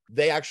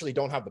they actually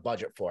don't have the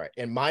budget for it.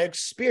 In my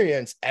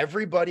experience,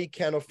 everybody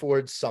can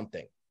afford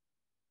something.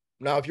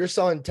 Now, if you're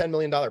selling $10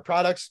 million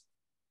products,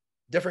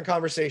 different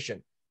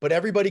conversation, but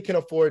everybody can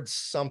afford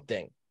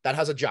something that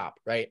has a job,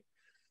 right?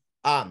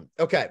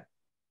 Okay.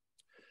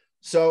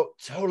 So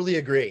totally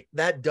agree.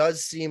 That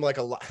does seem like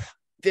a lot.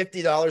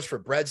 $50 for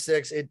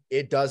breadsticks.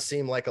 It does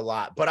seem like a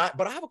lot, but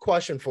I have a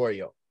question for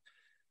you.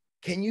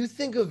 Can you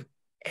think of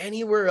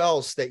anywhere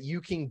else that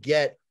you can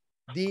get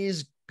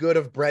these good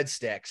of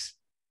breadsticks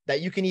that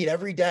you can eat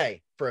every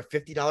day for a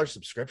 $50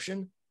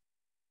 subscription?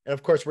 And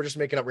of course, we're just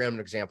making up random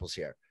examples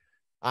here.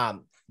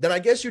 Then I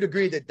guess you'd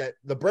agree that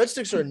the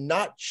breadsticks are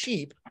not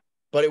cheap,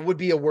 but it would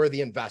be a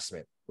worthy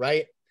investment,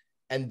 right?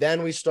 And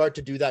then we start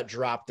to do that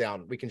drop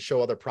down. We can show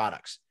other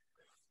products.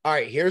 All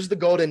right, here's the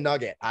golden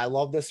nugget. I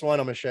love this one.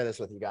 I'm going to share this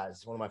with you guys.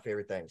 It's one of my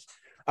favorite things.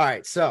 All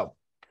right, so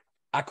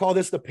I call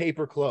this the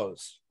paper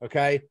close.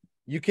 Okay,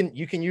 you can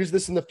use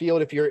this in the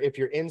field if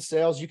you're in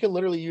sales. You can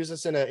literally use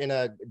this in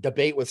a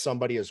debate with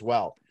somebody as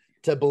well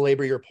to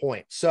belabor your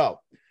point. So,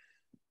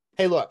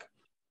 hey, look,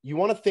 you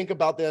want to think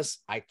about this.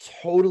 I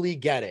totally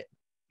get it.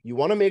 You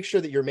want to make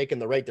sure that you're making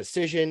the right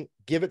decision.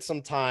 Give it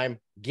some time.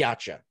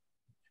 Gotcha.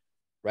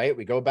 Right?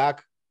 We go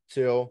back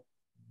to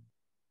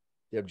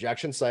the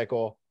objection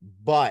cycle,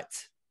 but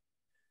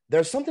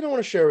there's something I want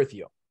to share with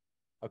you.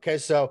 Okay,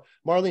 so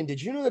Marlene,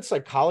 did you know that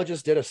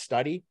psychologists did a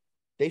study?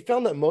 They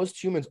found that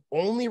most humans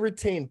only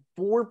retain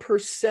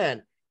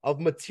 4%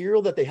 of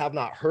material that they have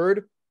not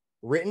heard,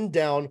 written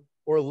down,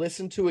 or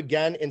listened to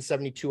again in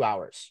 72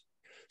 hours.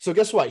 So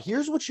guess what?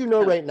 Here's what you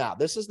know right now.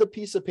 This is the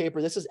piece of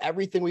paper. This is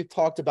everything we've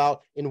talked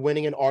about in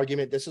winning an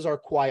argument. This is our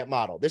quiet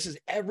model. This is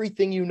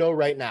everything you know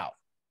right now,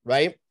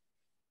 right?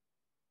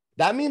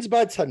 That means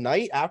by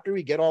tonight, after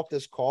we get off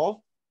this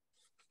call,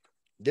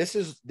 this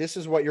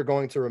is what you're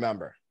going to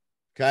remember.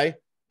 Okay.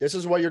 This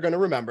is what you're going to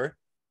remember.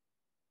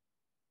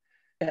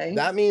 Okay.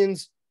 That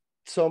means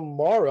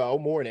tomorrow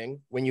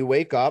morning, when you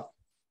wake up,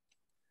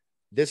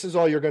 this is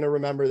all you're going to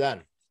remember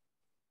then.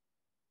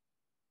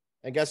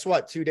 And guess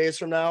what? 2 days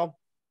from now,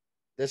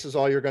 this is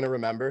all you're going to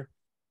remember.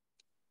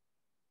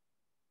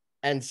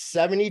 And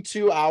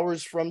 72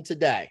 hours from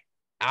today,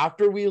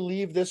 after we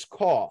leave this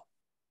call,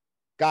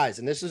 guys,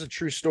 and this is a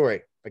true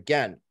story.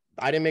 Again,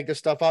 I didn't make this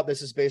stuff up.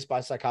 This is based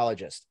by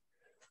psychologists.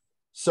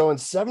 So in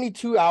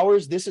 72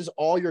 hours, this is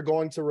all you're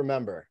going to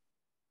remember.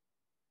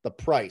 The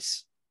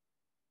price.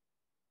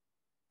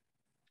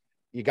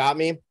 You got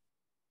me?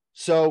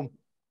 So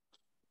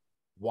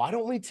why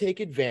don't we take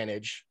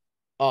advantage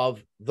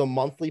of the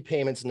monthly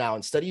payments now?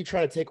 Instead of you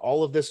trying to take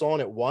all of this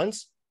on at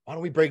once, why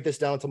don't we break this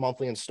down into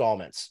monthly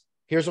installments?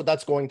 Here's what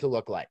that's going to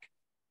look like.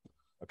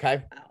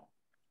 Okay. Wow.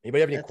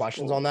 Anybody have any That's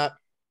questions cool. on that?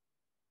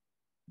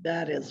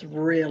 That is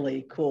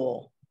really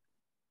cool.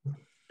 That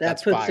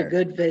That's puts fire. a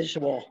good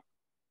visual.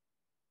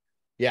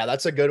 Yeah,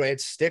 that's a good one.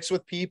 It sticks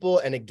with people.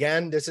 And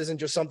again, this isn't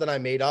just something I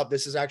made up.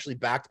 This is actually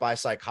backed by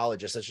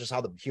psychologists. That's just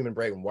how the human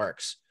brain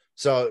works.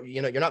 So,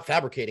 you know, you're not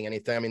fabricating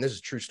anything. I mean, this is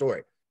a true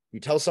story.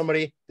 You tell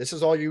somebody, this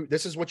is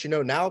what you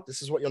know now.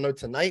 This is what you'll know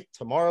tonight,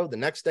 tomorrow, the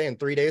next day, and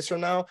 3 days from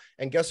now.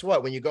 And guess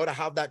what? When you go to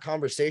have that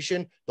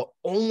conversation, the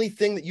only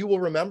thing that you will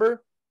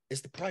remember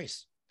is the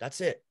price. That's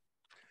it.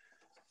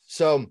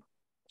 So,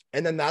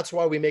 and then that's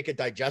why we make it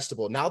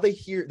digestible. Now they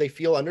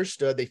feel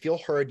understood, they feel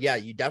heard. Yeah,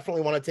 you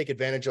definitely want to take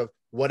advantage of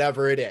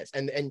whatever it is.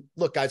 And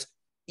look, guys,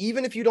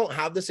 even if you don't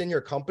have this in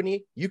your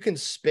company, you can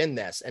spin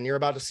this, and you're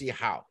about to see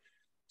how.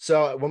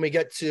 So when we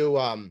get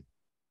to,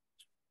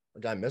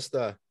 did I miss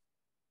the,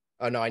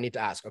 oh no, I need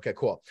to ask. Okay,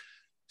 cool.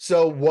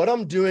 So what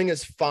I'm doing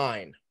is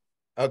fine.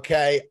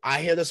 Okay.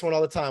 I hear this one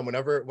all the time.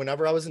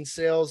 Whenever I was in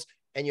sales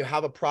and you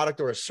have a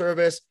product or a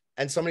service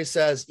and somebody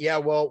says, yeah,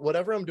 well,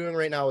 whatever I'm doing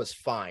right now is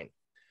fine.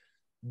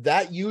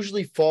 That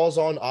usually falls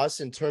on us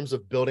in terms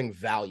of building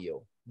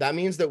value. That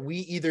means that we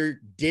either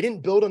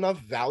didn't build enough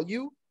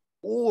value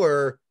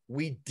or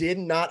we did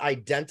not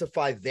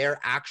identify their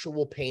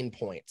actual pain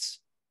points.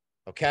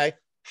 Okay.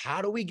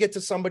 How do we get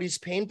to somebody's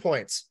pain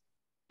points?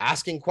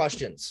 Asking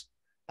questions.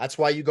 That's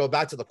why you go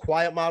back to the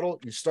quiet model.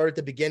 You start at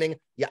the beginning,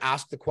 you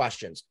ask the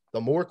questions.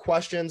 The more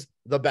questions,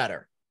 the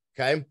better.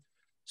 Okay.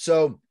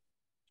 So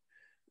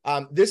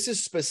this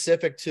is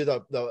specific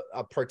to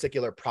a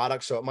particular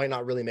product, so it might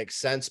not really make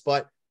sense,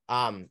 but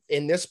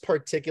in this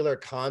particular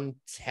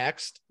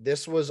context,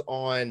 this was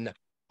on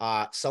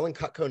selling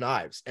Cutco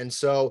knives. And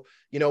so,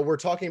 you know, we're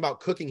talking about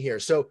cooking here.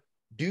 So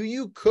do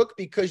you cook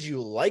because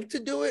you like to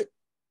do it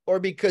or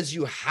because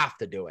you have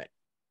to do it?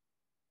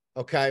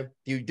 Okay.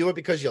 Do you do it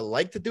because you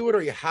like to do it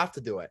or you have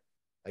to do it?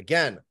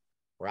 Again,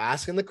 we're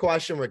asking the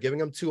question, we're giving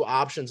them two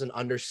options and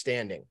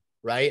understanding,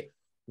 right?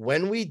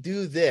 When we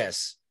do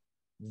this,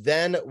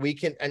 then we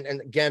can,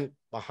 and again,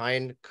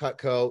 behind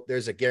Cutco,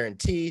 there's a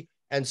guarantee.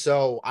 And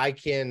so I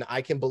can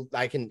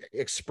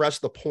express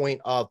the point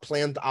of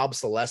planned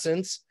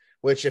obsolescence,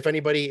 which if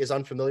anybody is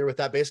unfamiliar with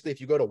that, basically, if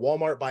you go to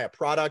Walmart, buy a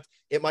product,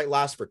 it might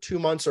last for 2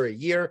 months or a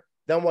year.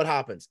 Then what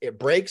happens? It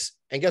breaks.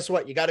 And guess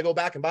what? You got to go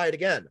back and buy it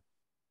again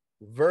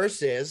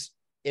versus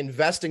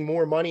investing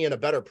more money in a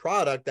better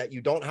product that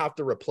you don't have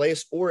to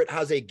replace, or it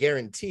has a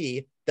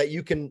guarantee that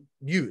you can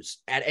use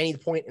at any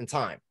point in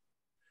time.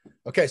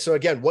 Okay. So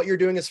again, what you're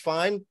doing is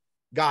fine.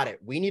 Got it.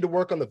 We need to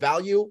work on the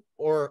value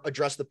or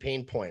address the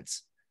pain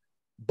points.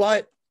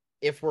 But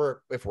if we're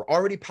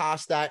already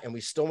past that and we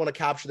still want to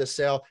capture the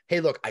sale, hey,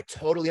 look, I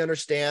totally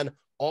understand.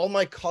 All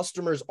my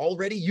customers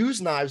already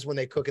use knives when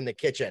they cook in the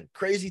kitchen.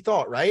 Crazy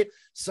thought, right?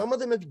 Some of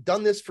them have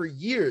done this for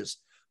years.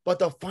 But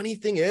the funny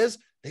thing is,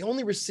 they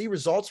only receive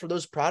results for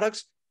those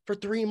products for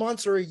 3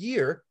 months or a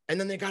year, and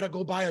then they got to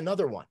go buy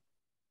another one.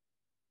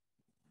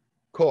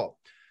 Cool.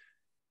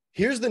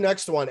 Here's the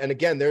next one. And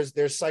again,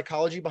 there's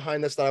psychology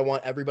behind this that I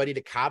want everybody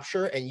to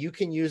capture. And you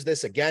can use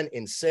this again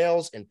in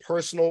sales, in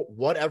personal,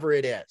 whatever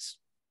it is.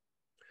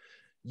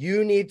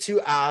 You need to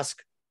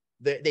ask,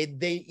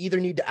 they either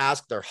need to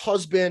ask their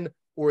husband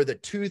or the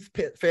tooth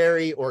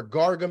fairy or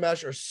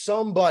Gargamesh or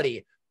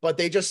somebody, but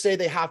they just say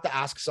they have to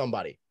ask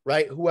somebody,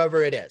 right?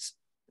 Whoever it is.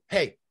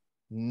 Hey,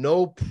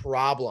 no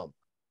problem.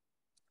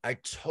 I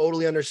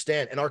totally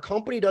understand. And our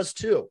company does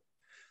too.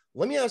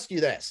 Let me ask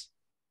you this.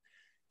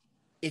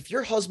 If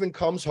your husband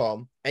comes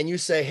home and you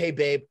say, hey,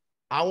 babe,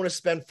 I want to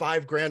spend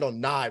 $5 grand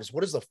on knives,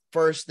 what is the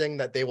first thing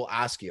that they will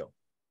ask you?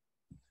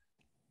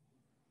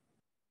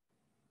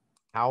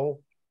 How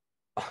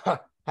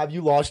have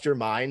you lost your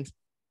mind?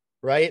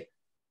 Right.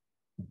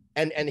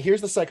 And here's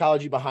the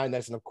psychology behind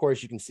this. And of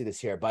course you can see this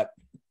here, but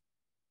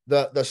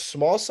the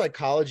small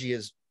psychology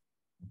is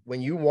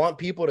when you want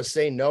people to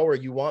say no, or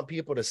you want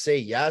people to say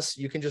yes,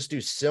 you can just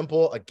do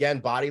simple, again,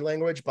 body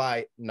language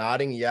by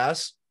nodding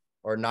yes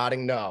or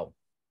nodding no.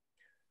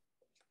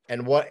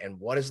 And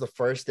what is the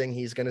first thing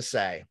he's going to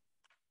say?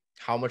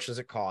 How much does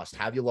it cost?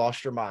 Have you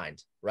lost your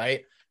mind?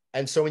 Right.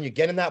 And so when you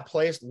get in that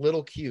place,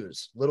 little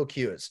cues.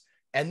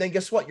 And then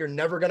guess what? You're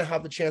never going to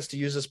have the chance to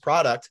use this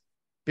product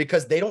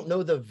because they don't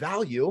know the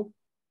value.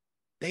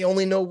 They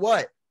only know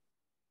what?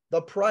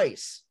 The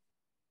price.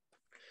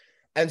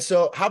 And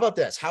so how about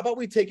this? How about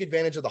we take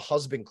advantage of the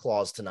husband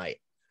clause tonight?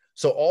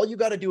 So all you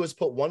got to do is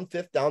put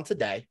 1/5 down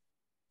today,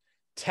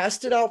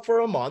 test it out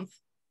for a month.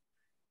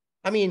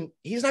 I mean,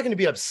 he's not going to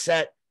be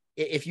upset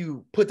if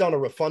you put down a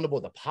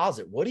refundable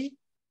deposit, would he?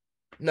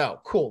 No.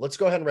 Cool. Let's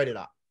go ahead and write it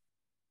up.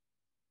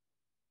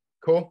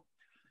 Cool.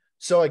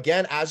 So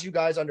again, as you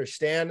guys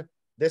understand,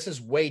 this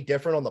is way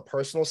different on the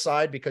personal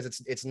side because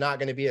it's not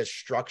going to be as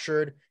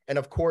structured. And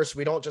of course,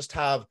 we don't just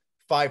have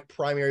 5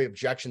 primary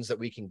objections that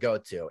we can go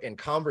to. In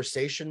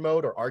conversation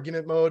mode or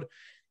argument mode,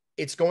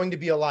 it's going to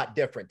be a lot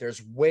different.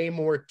 There's way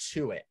more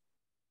to it,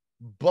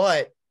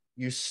 but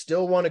you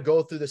still want to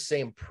go through the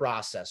same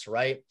process,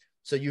 right?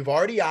 So you've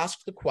already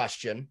asked the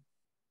question,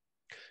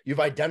 you've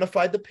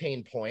identified the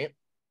pain point,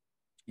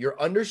 you're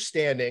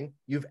understanding,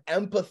 you've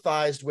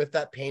empathized with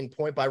that pain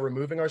point by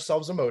removing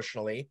ourselves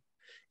emotionally,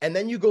 and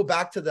then you go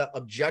back to the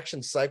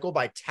objection cycle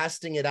by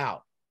testing it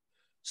out.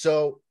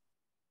 So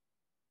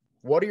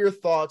what are your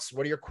thoughts?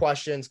 What are your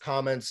questions,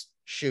 comments?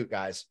 Shoot,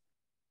 guys.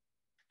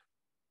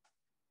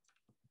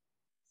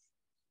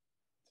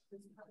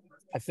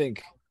 I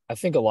think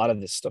a lot of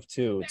this stuff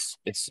too,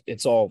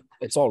 it's all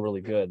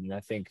really good. And I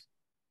think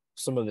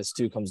some of this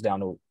too comes down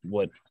to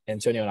what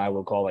Antonio and I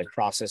will call like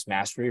process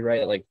mastery,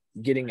 right? Like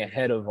getting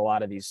ahead of a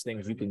lot of these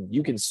things. You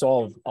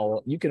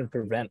can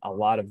prevent a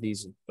lot of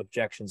these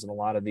objections and a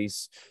lot of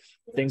these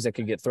things that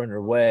could get thrown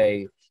your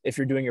way if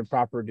you're doing your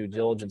proper due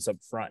diligence up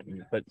front.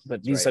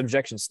 But these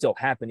objections still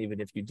happen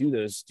even if you do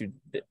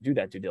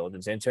that due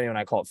diligence. Antonio and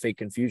I call it fake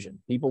confusion.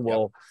 People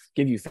will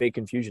give you fake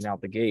confusion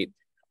out the gate.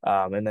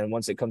 And then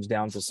once it comes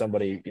down to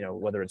somebody,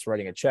 whether it's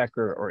writing a check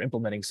or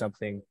implementing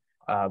something,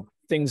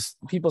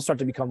 people start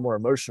to become more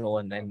emotional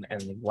and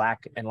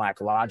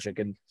lack logic.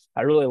 And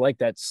I really like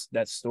that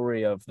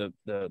story of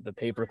the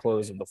paper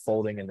close and the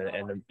folding and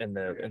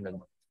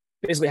the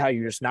basically how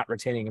you're just not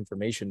retaining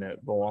information that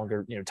no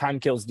longer, time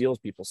kills deals,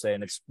 people say,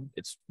 and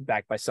it's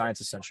backed by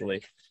science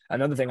essentially.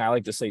 Another thing I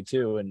like to say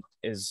too, and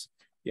is,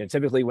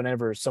 typically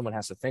whenever someone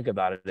has to think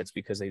about it, it's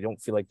because they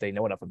don't feel like they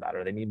know enough about it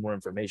or they need more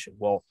information.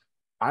 Well,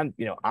 I'm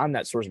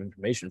that source of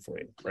information for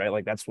you, right?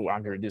 Like that's what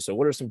I'm here to do. So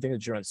what are some things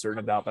that you're uncertain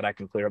about that I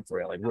can clear up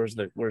for you? Like where's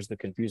the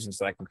confusion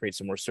so I can create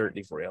some more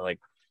certainty for you? Like,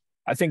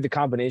 I think the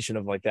combination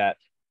of like that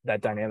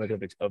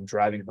dynamic of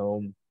driving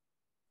home,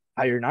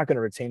 how you're not going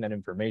to retain that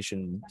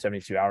information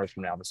 72 hours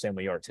from now the same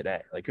way you are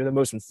today. Like you're the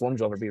most informed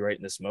you'll ever be right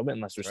in this moment,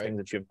 unless there's things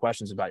that you have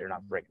questions about, you're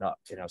not breaking up,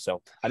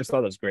 So I just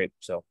thought that was great.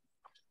 So.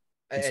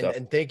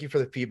 And thank you for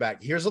the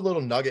feedback. Here's a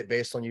little nugget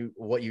based on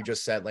what you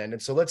just said, Landon.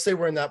 So let's say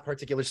we're in that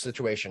particular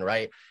situation,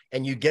 right?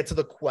 And you get to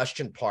the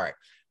question part,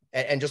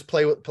 and just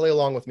play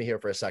along with me here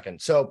for a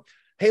second. So,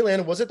 hey,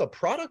 Landon, was it the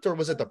product or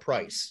was it the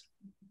price?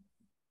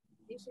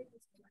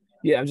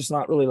 Yeah, I'm just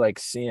not really like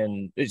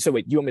seeing. So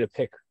wait, you want me to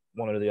pick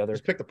one or the other?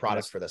 Just pick the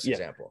product for this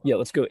example. Yeah,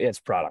 let's go. It's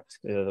product.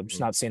 I'm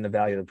just not seeing the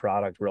value of the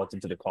product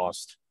relative to the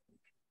cost.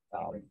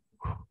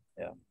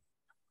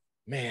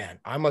 Man,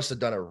 I must have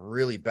done a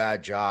really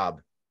bad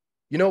job.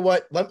 You know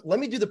what? Let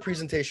me do the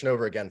presentation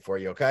over again for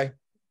you, okay?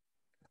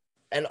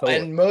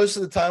 And most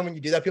of the time when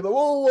you do that, people are,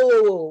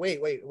 whoa,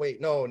 wait,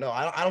 no,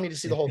 I don't need to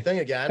see the whole thing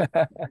again.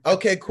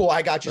 Okay, cool,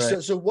 I got you.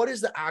 Right. So what is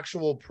the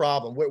actual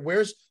problem?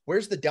 Where's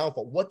the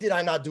downfall? What did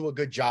I not do a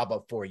good job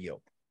of for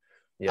you?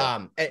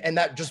 Yeah. And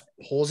that just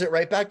pulls it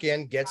right back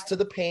in, gets to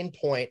the pain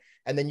point,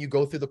 and then you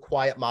go through the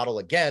quiet model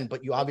again.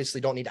 But you obviously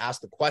don't need to ask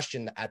the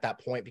question at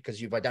that point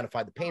because you've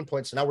identified the pain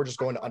point. So now we're just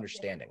going to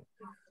understanding.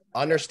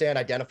 Understand,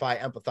 identify,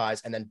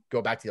 empathize, and then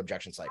go back to the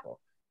objection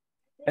cycle.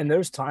 And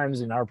there's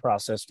times in our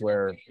process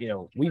where,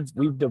 we've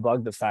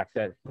debugged the fact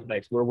that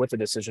like we're with the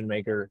decision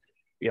maker.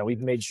 We've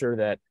made sure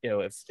that,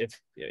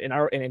 if in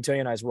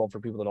Antonio and I's world,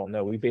 for people that don't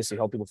know, we basically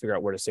help people figure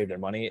out where to save their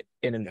money.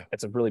 And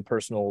it's a really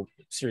personal,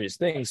 serious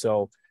thing.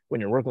 So when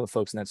you're working with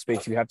folks in that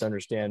space, you have to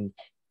understand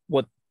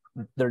what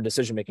their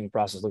decision-making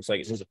process looks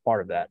like. It's just a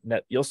part of that. And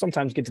that you'll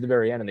sometimes get to the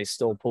very end and they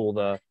still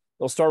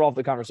they'll start off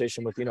the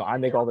conversation with, I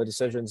make all the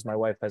decisions. My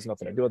wife has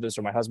nothing to do with this,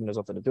 or my husband has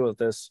nothing to do with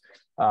this.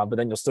 But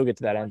then you'll still get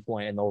to that end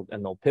point and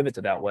they'll pivot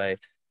to that way.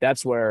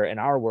 That's where in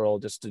our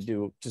world, just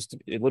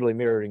literally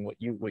mirroring what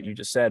you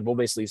just said, we'll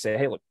basically say,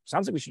 hey, look,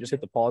 sounds like we should just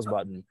hit the pause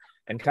button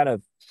and kind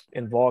of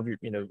involve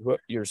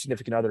your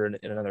significant other in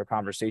another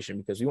conversation,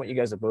 because we want you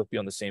guys to both be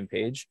on the same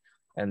page.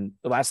 And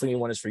the last thing we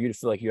want is for you to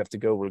feel like you have to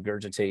go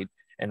regurgitate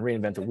and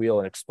reinvent the wheel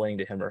and explain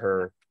to him or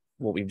her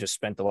what we've just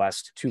spent the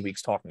last 2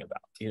 weeks talking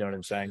about. You know what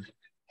I'm saying?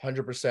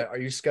 100%. Are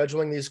you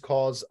scheduling these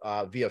calls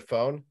via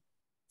phone?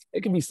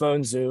 It can be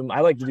phone, Zoom.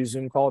 I like to do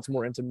Zoom call. It's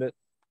more intimate,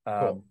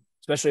 cool.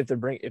 Especially if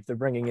they're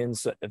bringing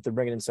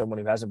in someone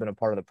who hasn't been a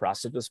part of the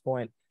process at this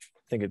point.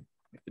 I think it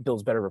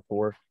builds better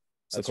rapport.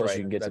 So close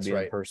you can get to be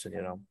in person,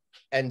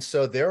 And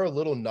so there are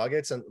little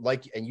nuggets, and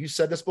you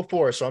said this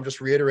before, so I'm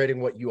just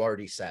reiterating what you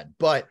already said.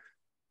 But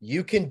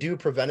you can do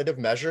preventative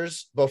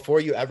measures before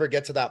you ever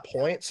get to that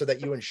point so that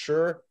you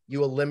ensure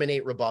you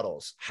eliminate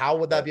rebuttals. How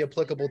would that be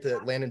applicable to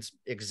Landon's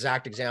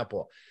exact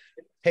example?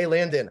 Hey,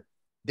 Landon,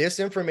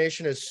 this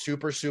information is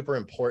super, super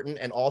important.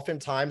 And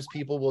oftentimes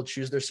people will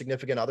choose their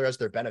significant other as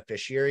their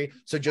beneficiary.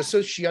 So just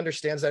so she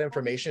understands that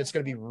information, it's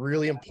going to be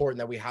really important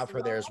that we have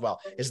her there as well.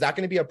 Is that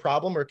going to be a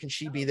problem, or can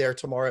she be there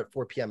tomorrow at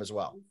 4 p.m. as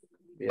well?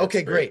 Yeah,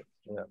 okay, great.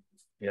 Yeah,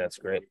 that's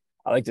great.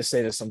 I like to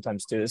say this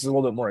sometimes too. This is a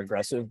little bit more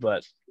aggressive,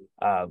 but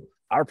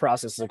our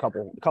process is a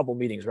couple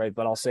meetings, right?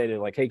 But I'll say to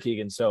like, hey,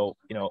 Keegan, so,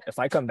 if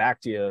I come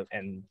back to you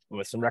and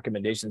with some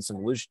recommendations,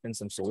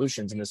 some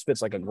solutions, and this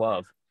fits like a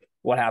glove,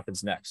 what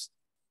happens next?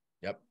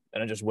 Yep.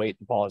 And I just wait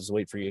and pause,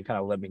 wait for you to kind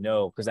of let me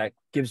know, because that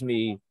gives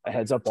me a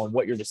heads up on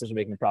what your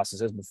decision-making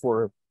process is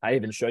before I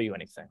even show you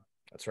anything.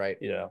 That's right.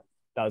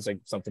 that was like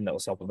something that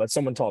was helpful. But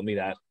someone taught me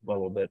that a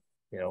little bit,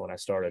 you know, when I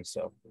started.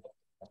 So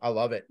I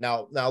love it.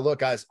 Now look,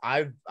 guys,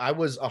 I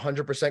was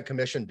 100%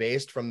 commission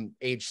based from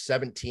age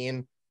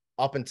 17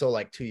 up until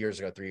like 2 years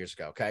ago, 3 years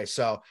ago. Okay.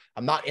 So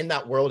I'm not in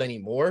that world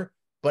anymore,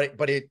 but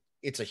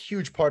it's a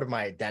huge part of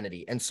my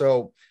identity. And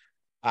so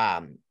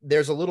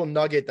there's a little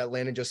nugget that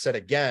Landon just said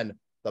again,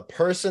 the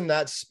person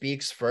that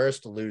speaks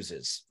first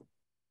loses.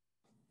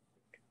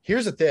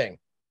 Here's the thing.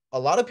 A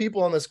lot of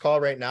people on this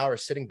call right now are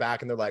sitting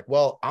back and they're like,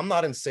 well, I'm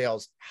not in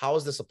sales. How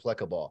is this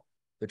applicable?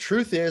 The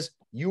truth is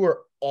you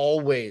are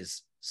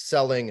always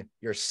selling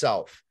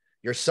yourself.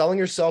 You're selling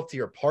yourself to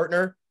your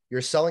partner.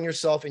 You're selling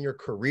yourself in your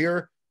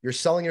career. You're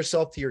selling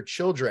yourself to your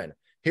children.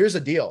 Here's the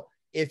deal.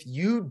 If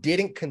you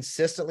didn't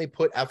consistently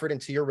put effort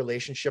into your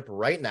relationship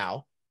right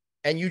now,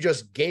 and you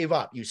just gave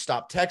up, you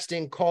stopped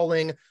texting,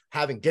 calling,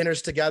 having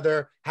dinners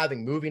together,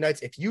 having movie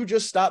nights. If you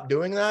just stopped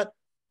doing that,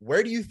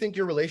 where do you think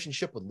your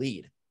relationship would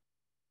lead?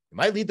 It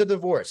might lead to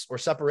divorce or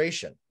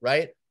separation,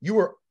 right? You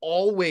are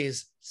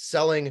always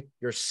selling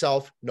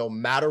yourself no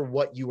matter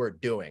what you are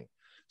doing.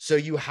 So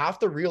you have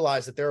to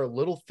realize that there are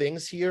little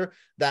things here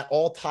that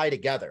all tie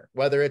together,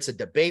 whether it's a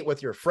debate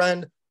with your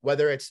friend,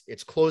 whether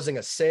it's closing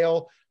a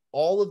sale,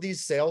 all of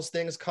these sales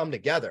things come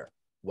together.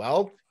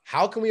 Well,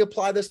 how can we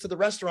apply this to the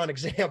restaurant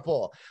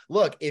example?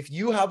 Look, if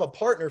you have a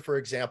partner, for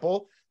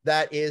example,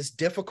 that is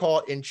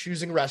difficult in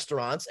choosing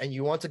restaurants and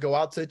you want to go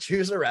out to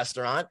choose a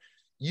restaurant,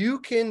 you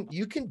can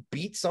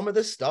beat some of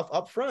this stuff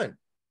up front.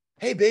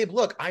 Hey, babe,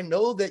 look, I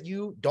know that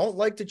you don't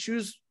like to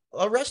choose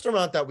a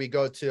restaurant that we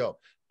go to.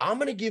 I'm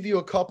going to give you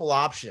a couple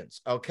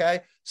options.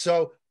 Okay.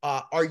 So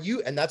are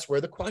you, and that's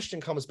where the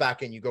question comes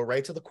back in. You go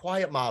right to the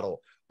quiet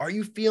model. Are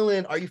you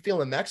feeling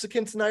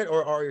Mexican tonight,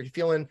 or are you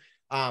feeling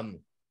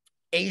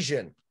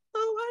Asian?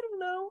 Oh, I don't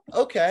know.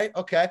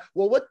 Okay.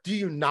 Well, what do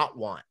you not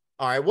want?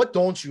 All right. What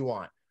don't you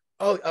want?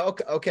 Oh,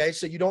 okay.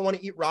 So you don't want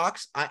to eat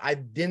rocks. I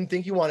didn't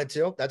think you wanted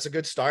to. That's a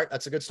good start.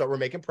 We're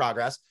making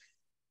progress.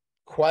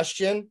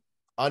 Question,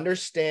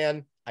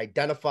 understand,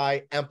 identify,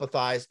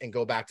 empathize, and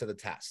go back to the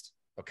test.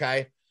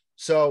 Okay.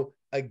 So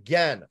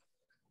again,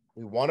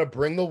 we want to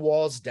bring the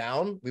walls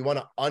down. We want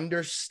to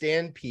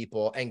understand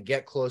people and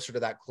get closer to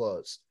that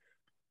close.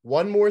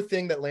 One more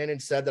thing that Landon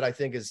said that I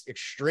think is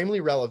extremely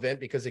relevant,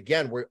 because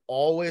again, we're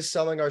always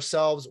selling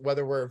ourselves,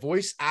 whether we're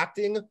voice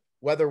acting,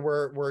 whether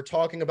we're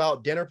talking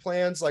about dinner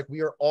plans, like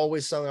we are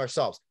always selling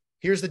ourselves.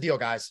 Here's the deal,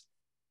 guys.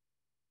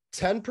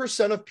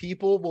 10% of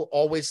people will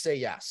always say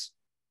yes.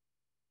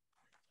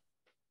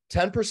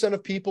 10%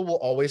 of people will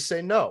always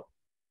say no.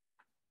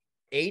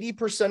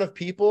 80% of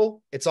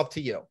people, it's up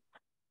to you.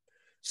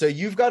 So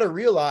you've got to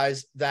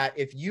realize that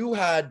if you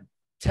had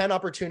 10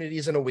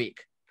 opportunities in a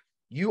week,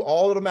 you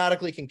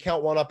automatically can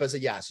count one up as a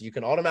yes. You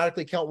can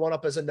automatically count one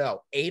up as a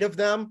no. 8 of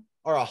them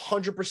are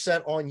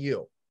 100% on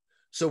you.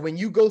 So when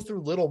you go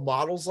through little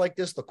models like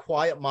this, the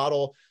quiet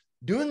model,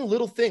 doing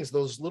little things,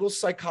 those little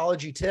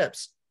psychology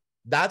tips,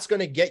 that's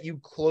going to get you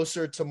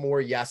closer to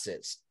more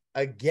yeses.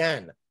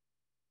 Again,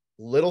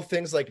 little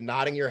things like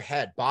nodding your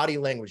head, body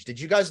language. Did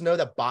you guys know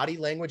that body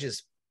language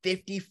is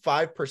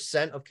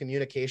 55% of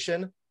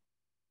communication?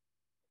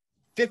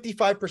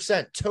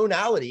 55%.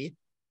 Tonality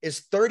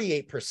is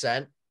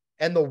 38%.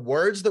 And the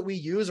words that we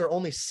use are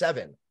only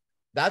 7.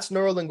 That's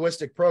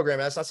neuro-linguistic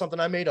programming. That's not something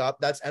I made up.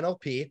 That's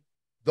NLP.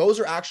 Those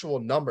are actual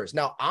numbers.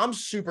 Now, I'm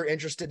super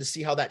interested to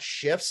see how that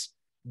shifts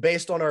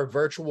based on our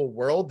virtual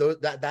world.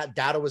 That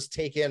data was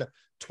taken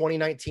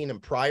 2019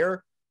 and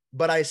prior,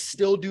 but I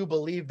still do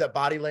believe that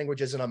body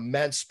language is an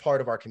immense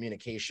part of our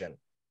communication,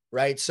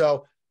 right?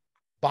 So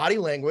body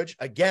language,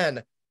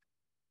 again,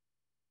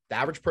 the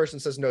average person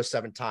says no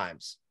 7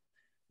 times.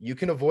 You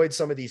can avoid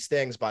some of these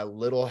things by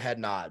little head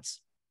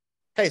nods.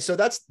 Hey, so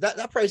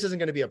that price isn't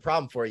going to be a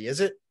problem for you, is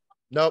it?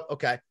 Nope.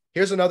 Okay.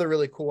 Here's another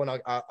really cool one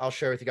I'll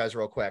share with you guys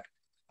real quick.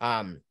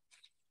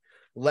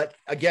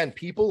 Again,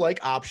 people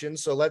like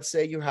options. So let's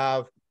say you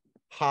have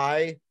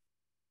high,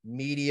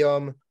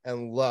 medium,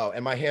 and low.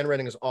 And my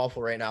handwriting is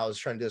awful right now. I was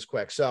trying to do this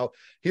quick. So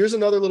here's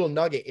another little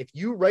nugget. If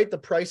you write the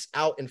price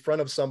out in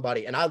front of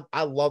somebody, and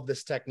I love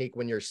this technique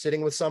when you're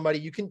sitting with somebody,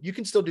 you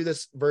can still do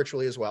this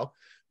virtually as well,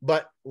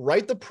 but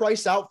write the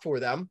price out for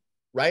them,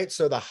 right?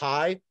 So the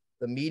high,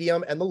 the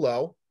medium, and the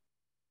low.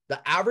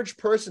 The average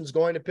person's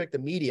going to pick the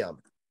medium.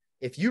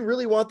 If you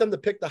really want them to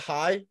pick the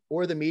high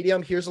or the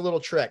medium, here's a little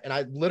trick. And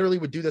I literally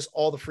would do this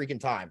all the freaking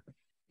time.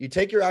 You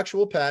take your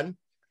actual pen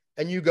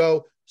and you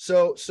go,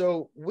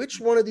 so which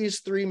one of these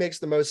 3 makes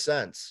the most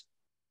sense?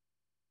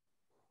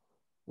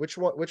 Which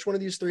one of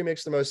these 3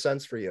 makes the most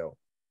sense for you?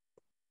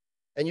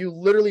 And you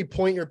literally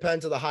point your pen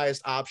to the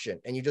highest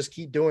option and you just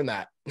keep doing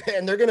that.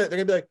 And they're gonna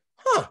be like,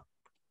 huh,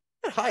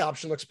 that high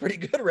option looks pretty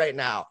good right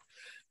now.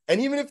 And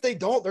even if they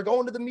don't, they're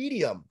going to the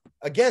medium.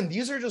 Again,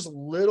 these are just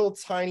little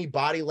tiny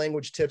body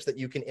language tips that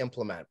you can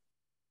implement.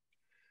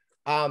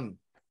 All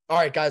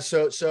right, guys.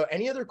 So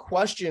any other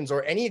questions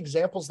or any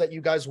examples that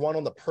you guys want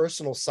on the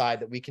personal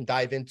side that we can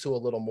dive into a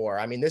little more?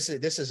 I mean, this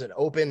is an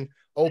open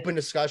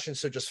discussion,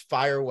 so just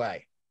fire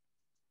away.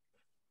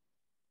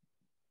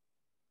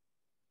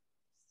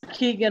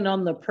 Keegan,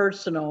 on the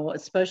personal,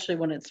 especially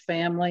when it's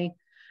family,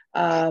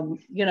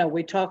 you know,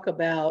 we talk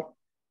about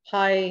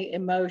high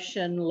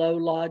emotion, low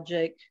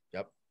logic.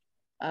 Yep.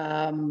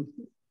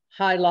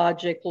 High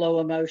logic, low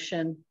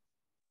emotion.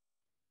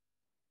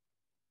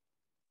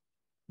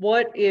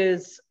 What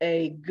is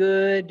a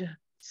good,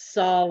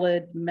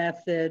 solid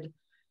method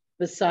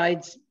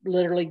besides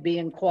literally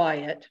being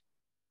quiet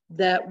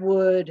that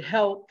would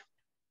help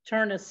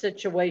turn a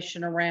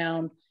situation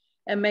around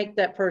and make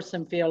that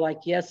person feel like,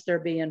 yes, they're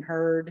being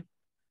heard?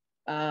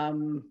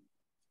 Great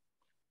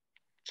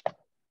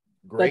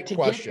but to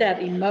question. get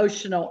that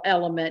emotional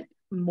element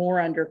more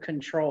under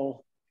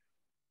control.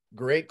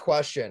 Great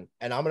question.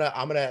 And I'm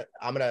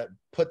gonna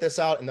put this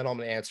out and then I'm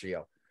gonna answer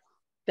you.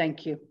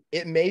 Thank you.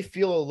 It may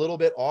feel a little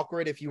bit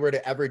awkward if you were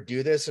to ever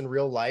do this in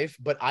real life,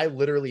 but I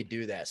literally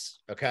do this.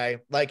 Okay.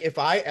 Like if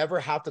I ever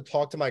have to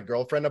talk to my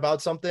girlfriend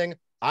about something,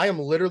 I am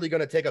literally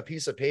going to take a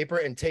piece of paper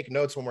and take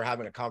notes when we're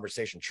having a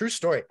conversation. True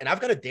story. And I've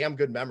got a damn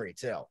good memory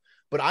too,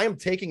 but I am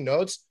taking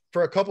notes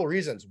for a couple of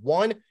reasons.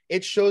 One,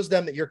 it shows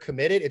them that you're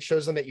committed. It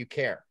shows them that you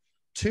care.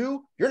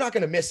 Two, you're not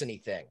going to miss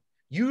anything.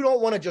 You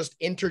don't want to just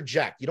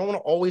interject. You don't want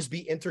to always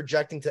be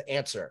interjecting to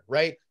answer,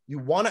 right? You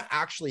want to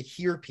actually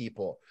hear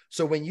people.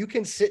 So when you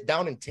can sit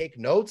down and take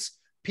notes,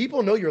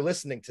 people know you're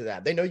listening to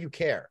that. They know you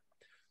care.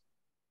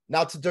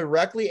 Now, to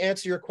directly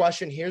answer your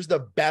question, here's the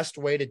best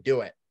way to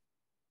do it.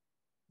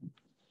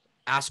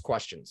 Ask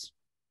questions.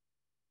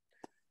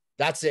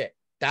 That's it.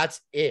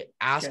 That's it.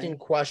 Asking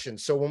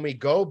questions. So when we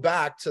go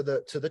back to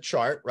the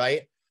chart,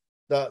 right?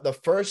 The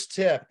first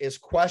tip is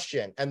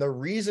question. And the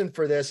reason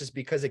for this is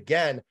because,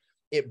 again,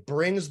 it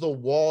brings the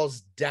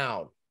walls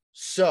down.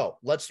 So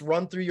let's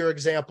run through your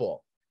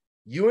example.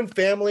 You and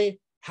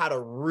family had a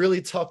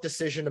really tough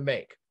decision to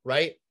make,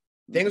 right?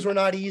 Things were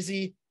not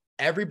easy.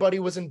 Everybody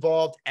was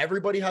involved.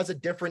 Everybody has a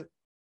different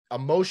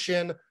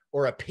emotion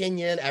or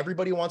opinion.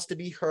 Everybody wants to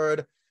be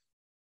heard.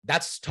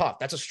 That's tough.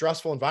 That's a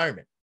stressful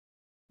environment.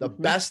 The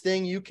best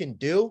thing you can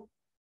do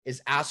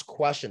is ask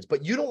questions,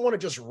 but you don't want to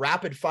just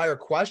rapid fire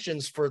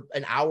questions for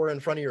an hour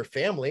in front of your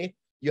family.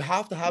 You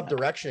have to have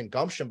direction and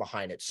gumption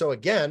behind it. So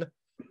again,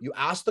 you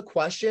ask the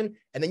question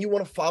and then you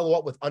want to follow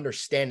up with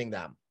understanding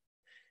them.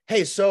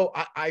 Hey, so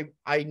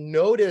I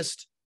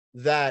noticed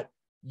that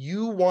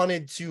you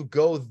wanted to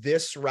go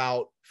this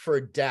route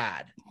for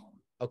dad.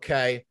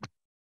 Okay.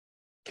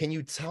 Can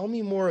you tell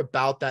me more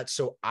about that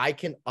so I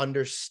can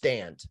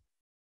understand?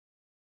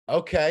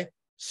 Okay.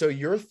 So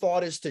your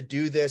thought is to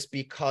do this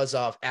because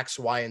of X,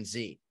 Y, and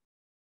Z.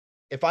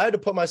 If I had to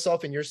put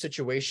myself in your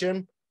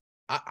situation,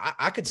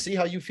 I could see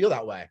how you feel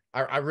that way.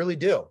 I really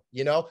do.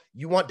 You know,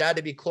 you want dad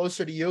to be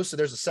closer to you. So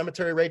there's a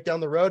cemetery right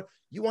down the road.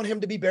 You want him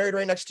to be buried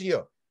right next to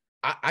you.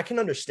 I can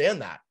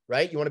understand that,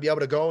 right? You want to be able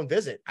to go and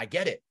visit. I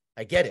get it.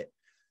 I get it.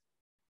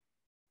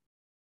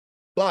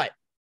 But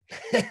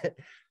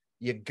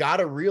you got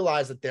to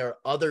realize that there are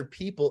other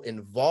people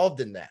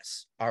involved in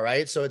this. All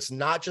right. So it's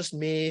not just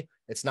me.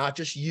 It's not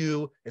just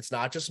you. It's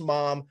not just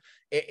mom.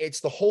 It's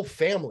the whole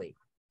family.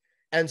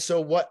 And so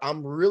what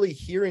I'm really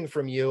hearing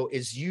from you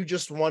is you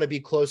just want to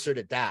be closer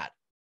to dad.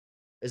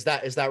 Is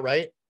that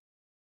right?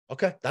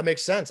 Okay. That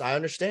makes sense. I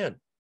understand.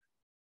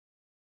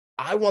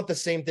 I want the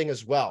same thing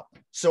as well.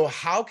 So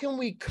how can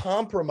we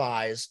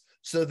compromise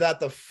so that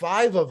the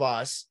five of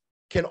us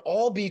can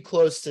all be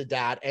close to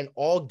dad and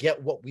all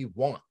get what we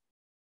want?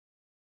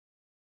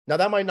 Now,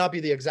 that might not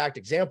be the exact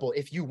example.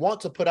 If you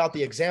want to put out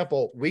the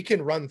example, we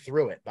can run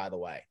through it, by the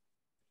way.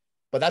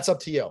 But that's up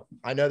to you.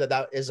 I know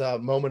that is a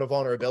moment of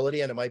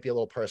vulnerability and it might be a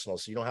little personal,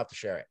 so you don't have to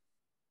share it.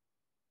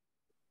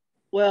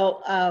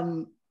 Well,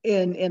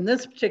 in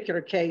this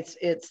particular case,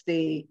 it's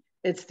the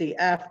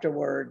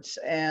afterwards,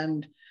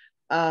 and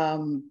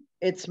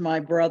it's my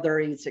brother.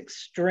 He's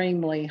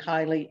extremely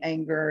highly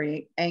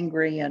angry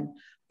and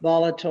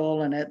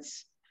volatile, and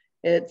it's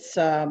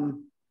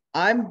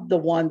I'm the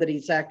one that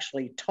he's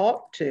actually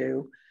talked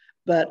to,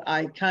 but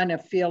I kind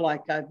of feel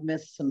like I've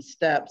missed some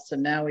steps,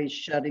 and now he's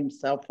shut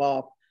himself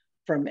off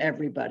from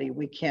everybody.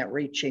 We can't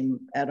reach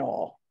him at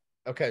all.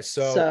 Okay,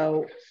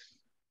 so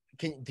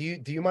do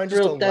you mind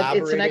just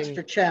elaborating? It's an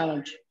extra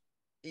challenge.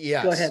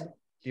 Yes. Go ahead.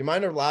 Do you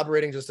mind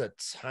elaborating just a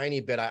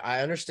tiny bit?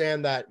 I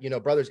understand that, you know,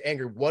 brother's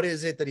angry. What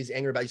is it that he's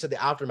angry about? You said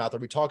the aftermath. Are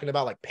we talking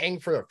about like paying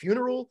for a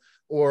funeral,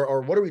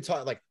 or what are we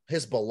talking, like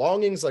his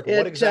belongings? Like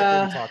what exactly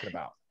are we talking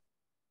about?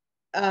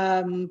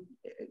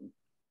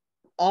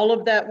 All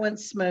of that went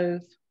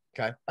smooth.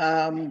 Okay.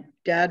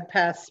 Dad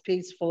passed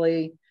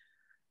peacefully.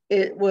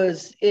 He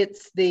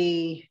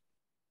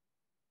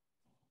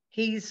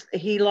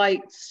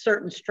liked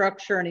certain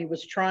structure, and he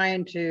was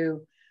trying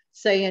to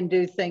say and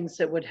do things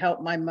that would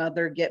help my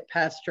mother get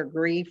past her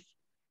grief.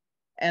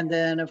 And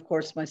then of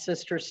course my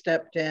sister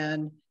stepped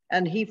in,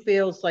 and he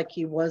feels like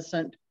he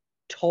wasn't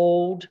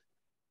told,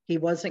 he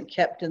wasn't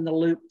kept in the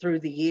loop through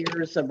the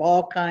years of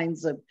all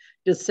kinds of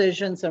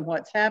decisions. And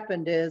what's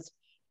happened is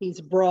he's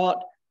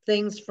brought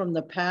things from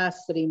the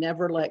past that he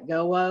never let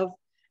go of,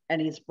 and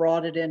he's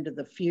brought it into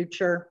the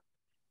future.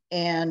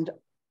 And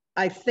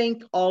I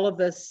think all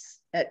of us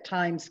at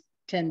times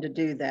tend to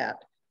do that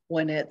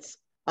when it's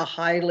a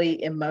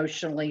highly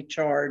emotionally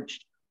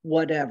charged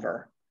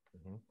whatever.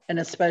 And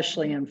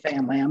especially in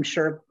family. I'm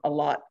sure a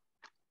lot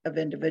of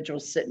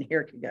individuals sitting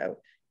here could go,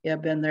 yeah,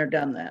 been there,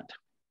 done that.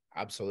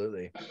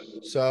 Absolutely.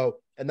 So,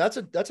 and that's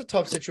a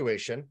tough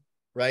situation,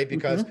 right?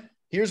 Because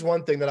here's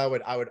one thing that I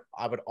would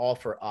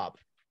offer up.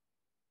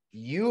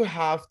 You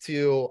have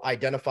to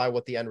identify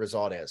what the end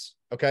result is.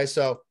 Okay.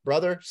 So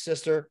brother,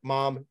 sister,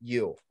 mom,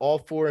 you, all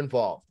four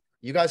involved.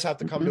 You guys have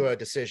to come to a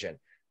decision.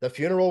 The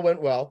funeral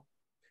went well.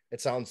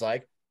 It sounds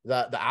like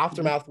the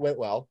aftermath went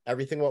well.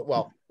 Everything went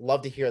well.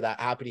 Love to hear that.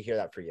 Happy to hear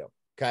that for you.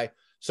 Okay.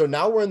 So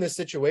now we're in this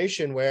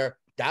situation where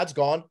dad's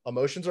gone.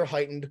 Emotions are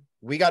heightened.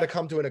 We got to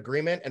come to an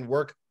agreement and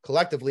work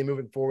collectively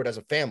moving forward as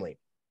a family.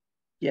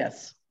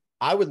 Yes.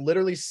 I would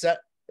literally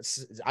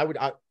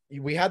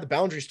we had the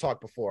boundaries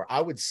talk before.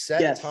 I would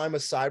set time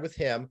aside with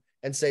him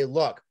and say,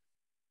 look,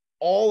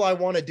 all I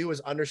want to do is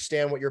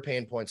understand what your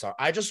pain points are.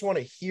 I just want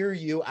to hear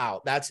you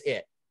out. That's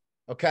it.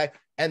 Okay.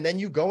 And then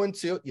you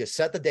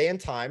set the day and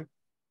time.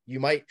 You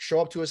might show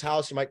up to his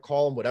house. You might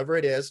call him, whatever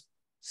it is,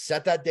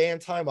 set that day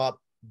and time up,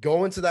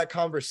 go into that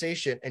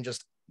conversation and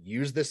just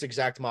use this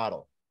exact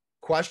model.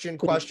 Question.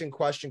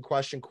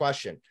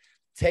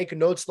 Take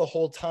notes the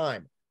whole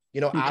time.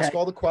 Ask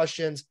all the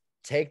questions,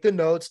 take the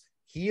notes.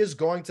 He is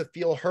going to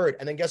feel heard.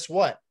 And then guess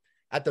what?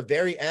 At the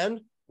very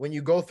end, when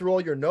you go through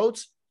all your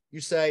notes, you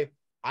say,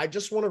 I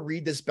just want to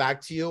read this back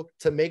to you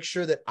to make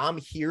sure that I'm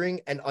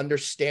hearing and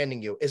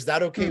understanding you. Is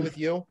that okay with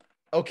you?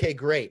 Okay,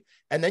 great.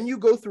 And then you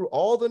go through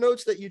all the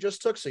notes that you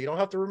just took. So you don't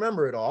have to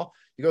remember it all.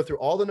 You go through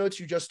all the notes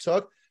you just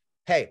took.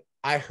 Hey,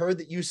 I heard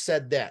that you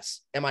said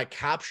this. Am I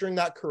capturing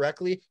that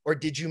correctly? Or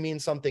did you mean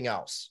something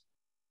else?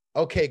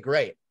 Okay,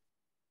 great.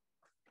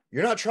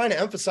 You're not trying to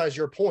emphasize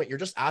your point. You're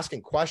just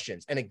asking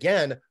questions. And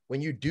again,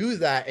 when you do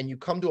that and you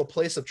come to a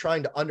place of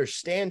trying to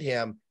understand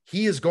him,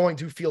 he is going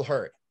to feel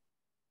heard.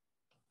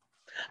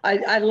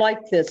 I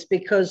like this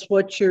because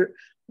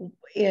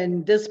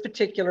in this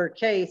particular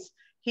case,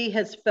 he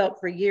has felt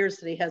for years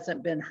that he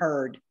hasn't been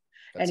heard.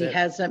 That's he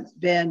hasn't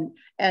been.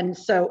 And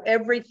so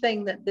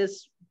everything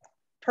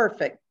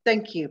perfect.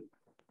 Thank you.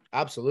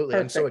 Absolutely.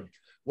 Perfect. And so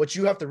what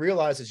you have to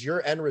realize is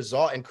your end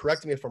result, and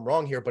correct me if I'm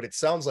wrong here, but it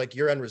sounds like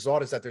your end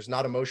result is that there's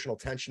not emotional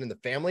tension in the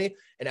family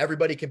and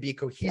everybody can be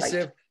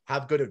cohesive,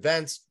 have good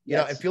events,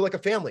 and feel like a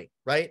family.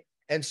 Right.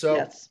 And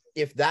so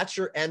if that's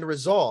your end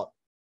result,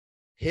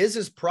 his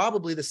is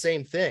probably the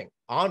same thing.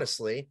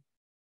 Honestly,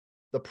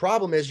 the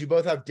problem is you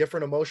both have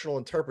different emotional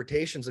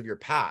interpretations of your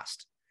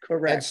past.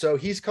 Correct. And so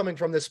he's coming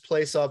from this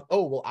place of,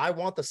 oh, well, I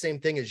want the same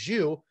thing as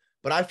you,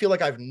 but I feel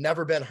like I've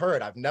never been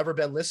heard. I've never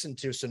been listened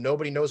to. So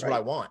nobody knows what I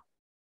want.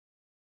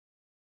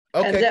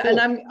 Okay. And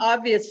I'm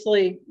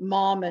obviously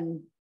mom and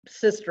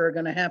sister are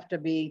going to have to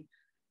be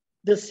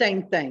the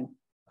same thing.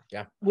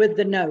 Yeah. With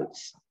the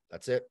notes.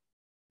 That's it.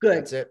 Good.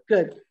 That's it.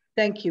 Good.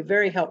 Thank you.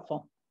 Very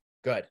helpful.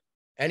 Good.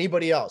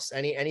 Anybody else?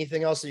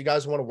 Anything else that you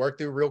guys want to work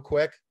through real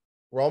quick?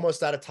 We're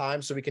almost out of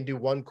time, so we can do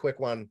one quick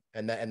one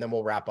and then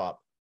we'll wrap up.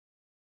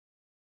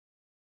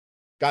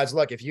 Guys,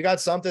 look, if you got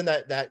something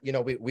that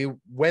we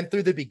went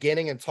through the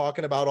beginning and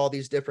talking about all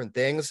these different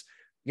things,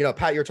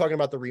 Pat, you're talking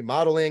about the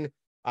remodeling,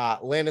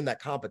 landing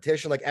that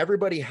competition, like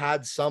everybody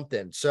had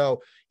something.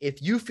 So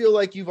if you feel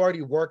like you've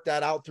already worked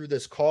that out through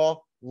this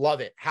call, love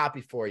it.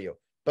 Happy for you.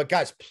 But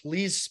guys,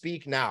 please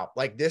speak now.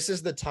 Like this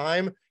is the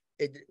time.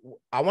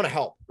 I want to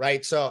help,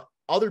 right? So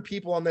other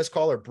people on this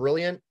call are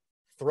brilliant.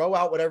 Throw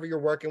out whatever you're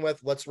working with.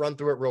 Let's run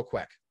through it real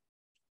quick.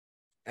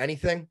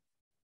 Anything?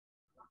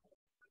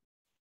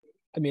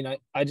 I mean,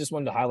 I just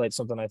wanted to highlight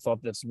something I thought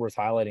that's worth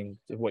highlighting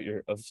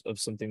of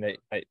something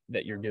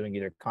that you're doing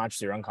either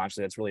consciously or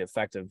unconsciously that's really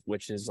effective,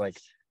 which is like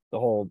the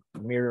whole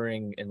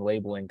mirroring and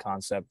labeling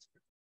concept.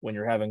 When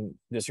you're having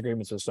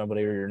disagreements with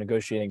somebody or you're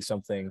negotiating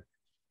something,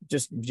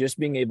 just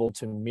being able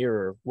to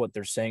mirror what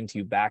they're saying to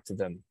you back to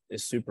them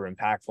is super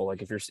impactful.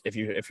 Like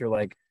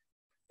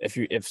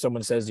if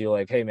someone says to you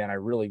like, hey man, I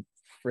really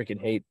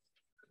freaking hate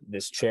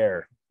this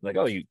chair. Like,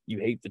 oh, you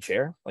hate the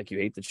chair? Like you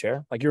hate the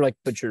chair? Like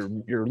but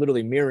you're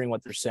literally mirroring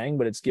what they're saying,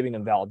 but it's giving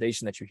them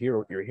validation that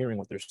you're hearing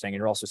what they're saying, and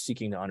you're also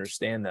seeking to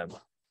understand them.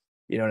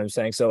 You know what I'm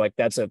saying? So like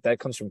that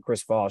comes from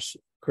Chris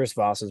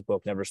Voss's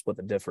book, Never Split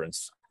the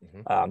Difference.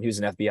 He was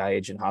an FBI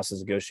agent, hostage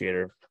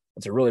negotiator.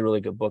 It's a really,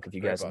 really good book if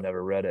you guys have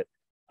never read it.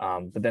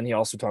 But then he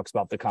also talks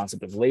about the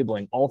concept of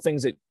labeling. All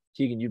things that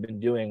Keegan, you've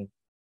been doing,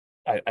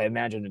 I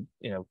imagine,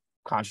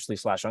 consciously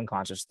 /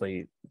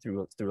 unconsciously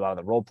through a lot of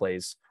the role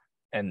plays.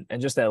 And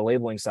just that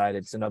labeling side,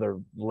 it's another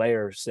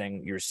layer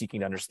saying you're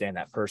seeking to understand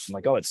that person.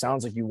 Like, oh, it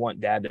sounds like you want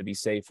dad to be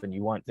safe and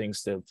you want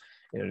things to,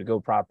 to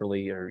go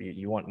properly, or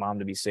you want mom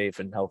to be safe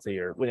and healthy,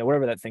 or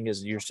whatever that thing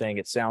is you're saying.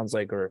 It sounds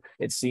like, or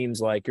it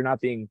seems like you're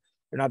not being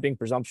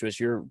presumptuous.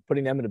 You're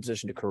putting them in a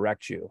position to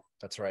correct you.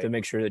 That's right. To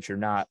make sure that you're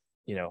not,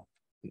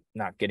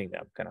 not getting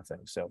them, kind of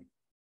thing. So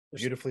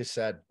beautifully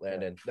said,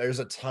 Landon. There's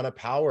a ton of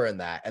power in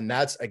that. And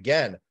that's,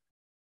 again,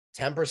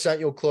 10%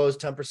 you'll close,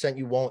 10%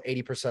 you won't,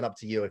 80% up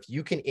to you. If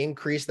you can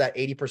increase that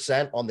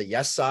 80% on the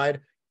yes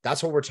side,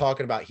 that's what we're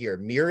talking about here.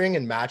 Mirroring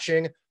and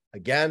matching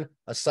Again,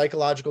 a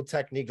psychological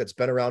technique that's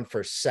been around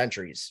for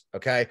centuries.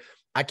 Okay.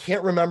 I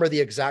can't remember the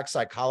exact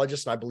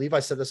psychologist, and I believe I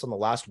said this on the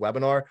last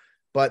webinar,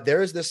 but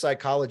there is this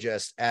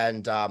psychologist,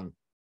 and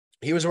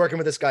he was working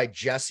with this guy,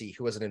 Jesse,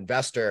 who was an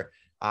investor.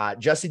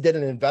 Jesse did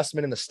an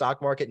investment in the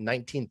stock market in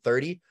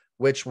 1930,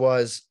 which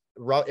was,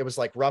 it was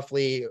like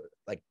roughly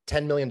like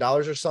 $10 million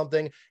or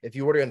something. If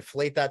you were to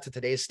inflate that to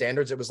today's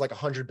standards, it was like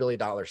 $100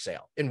 billion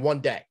sale in one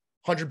day,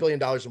 $100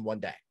 billion in one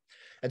day.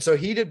 And so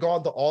he had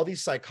gone to all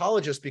these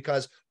psychologists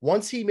because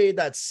once he made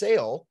that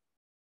sale,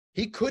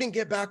 he couldn't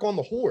get back on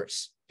the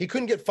horse. He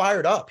couldn't get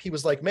fired up. He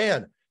was like,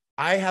 man,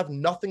 I have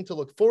nothing to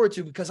look forward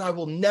to because I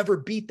will never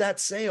beat that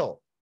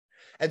sale.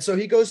 And so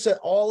he goes to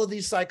all of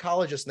these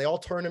psychologists and they all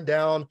turn him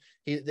down.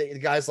 The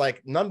guy's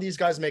like, none of these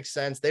guys make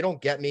sense. They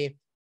don't get me.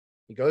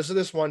 He goes to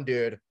this one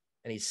dude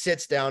and he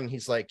sits down and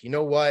he's like, you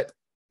know what?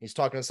 He's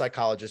talking to a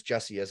psychologist,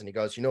 Jesse is, and he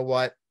goes, you know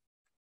what?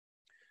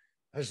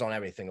 I just don't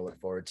have anything to look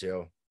forward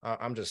to.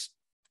 I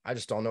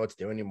just don't know what to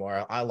do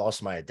anymore. I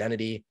lost my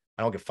identity.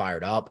 I don't get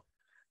fired up.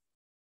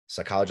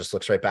 Psychologist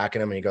looks right back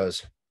at him and he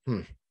goes,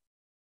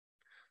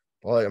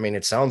 well, I mean,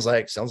 it sounds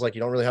like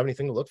you don't really have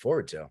anything to look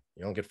forward to.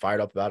 You don't get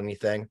fired up about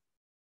anything.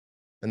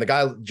 And the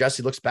guy,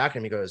 Jesse, looks back at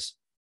him. He goes,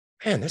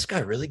 man, this guy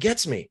really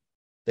gets me.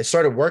 They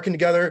started working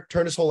together,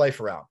 turned his whole life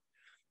around.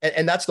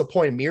 And that's the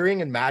point.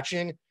 Mirroring and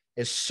matching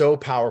is so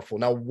powerful.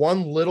 Now,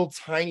 one little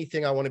tiny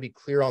thing I want to be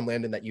clear on,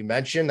 Landon, that you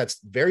mentioned that's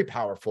very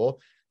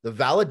powerful. The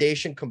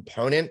validation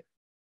component,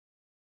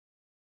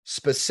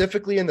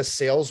 specifically in the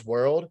sales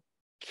world,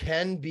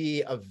 can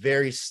be a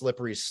very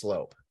slippery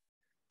slope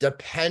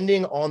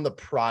depending on the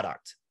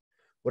product.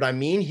 What I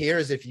mean here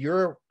is if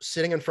you're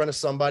sitting in front of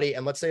somebody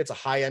and let's say it's a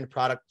high-end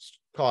product,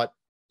 call it,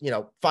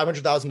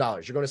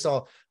 $500,000, you're going to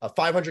sell a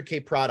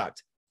 500K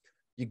product.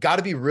 You got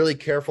to be really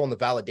careful on the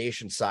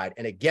validation side.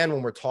 And again,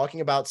 when we're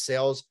talking about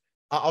sales,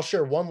 I'll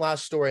share one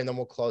last story and then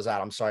we'll close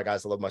out. I'm sorry,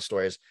 guys. I love my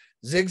stories.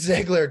 Zig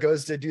Ziglar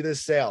goes to do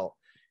this sale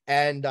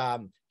and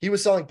he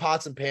was selling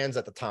pots and pans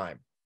at the time.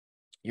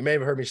 You may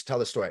have heard me tell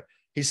this story.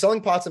 He's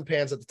selling pots and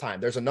pans at the time.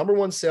 There's a number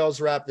one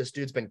sales rep. This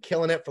dude's been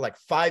killing it for like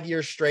 5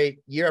 years straight,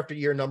 year after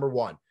year, number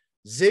one.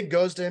 Zig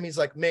goes to him. He's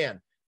like,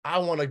 man, I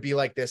want to be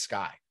like this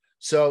guy.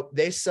 So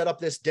they set up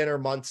this dinner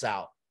months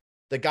out.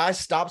 The guy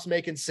stops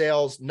making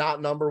sales,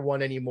 not number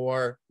one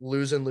anymore,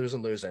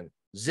 losing.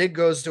 Zig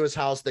goes to his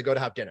house. They go to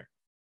have dinner.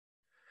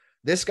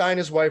 This guy and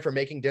his wife are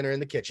making dinner in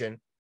the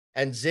kitchen.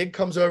 And Zig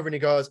comes over and he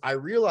goes, I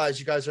realize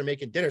you guys are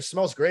making dinner. It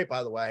smells great,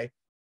 by the way,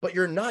 but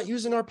you're not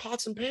using our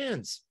pots and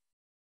pans.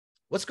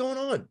 What's going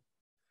on?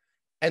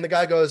 And the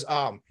guy goes,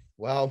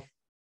 well,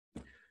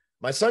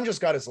 my son just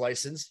got his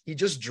license. He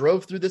just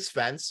drove through this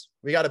fence.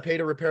 We got to pay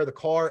to repair the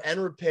car and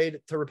we're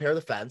paid to repair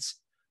the fence.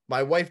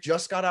 My wife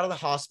just got out of the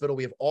hospital.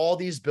 We have all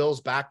these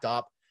bills backed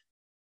up.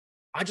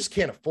 I just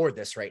can't afford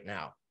this right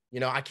now.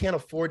 I can't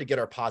afford to get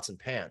our pots and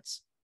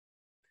pans.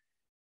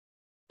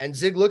 And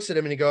Zig looks at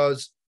him and he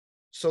goes,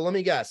 so let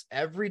me guess,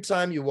 every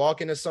time you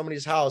walk into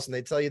somebody's house and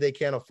they tell you they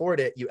can't afford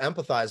it, you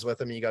empathize with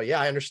them and you go,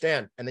 yeah, I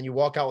understand. And then you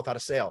walk out without a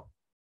sale.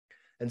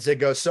 And Zig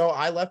goes, so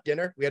I left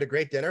dinner. We had a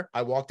great dinner.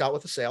 I walked out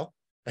with a sale.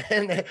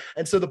 And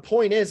so the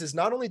point is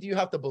not only do you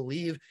have to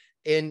believe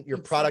in your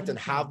product and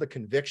have the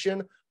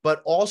conviction,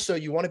 but also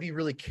you want to be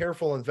really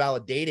careful in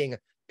validating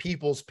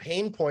people's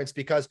pain points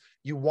because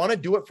you want to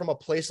do it from a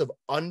place of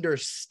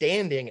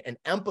understanding and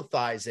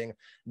empathizing,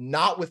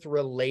 not with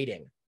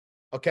relating.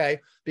 Okay.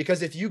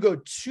 Because if you go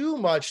too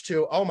much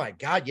to, oh my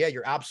God, yeah,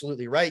 you're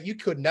absolutely right. You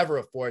could never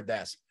afford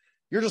this.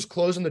 You're just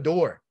closing the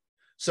door.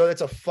 So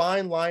it's a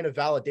fine line of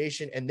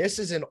validation. And this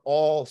is in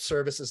all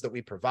services that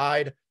we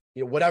provide,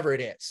 whatever it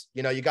is,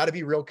 you got to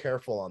be real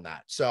careful on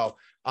that. So,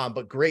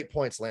 but great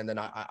points, Landon.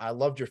 I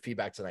loved your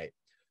feedback tonight.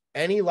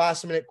 Any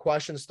last minute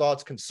questions,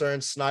 thoughts,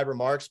 concerns, snide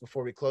remarks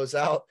before we close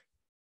out?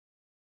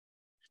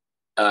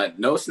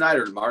 No snide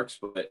remarks,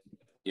 but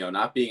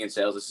not being in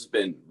sales, this has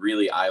been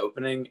really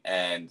eye-opening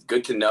and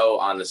good to know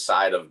on the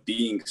side of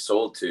being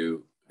sold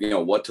to,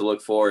 what to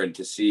look for and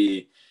to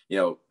see,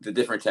 the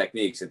different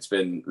techniques. It's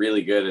been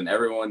really good and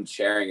everyone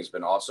sharing has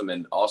been awesome.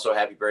 And also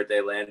happy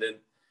birthday, Landon.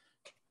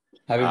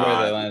 Happy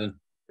birthday, Landon.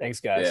 Thanks,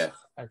 guys. Yeah.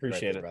 I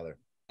appreciate it, brother.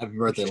 Happy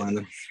birthday,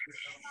 Landon.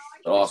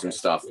 Awesome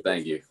stuff.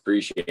 Thank you.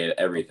 Appreciate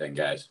everything,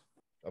 guys.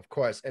 Of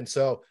course. And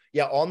so,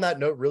 yeah, on that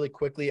note, really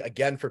quickly,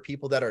 again, for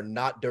people that are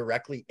not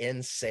directly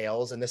in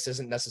sales, and this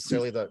isn't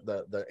necessarily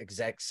the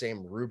exact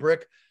same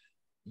rubric,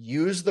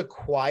 use the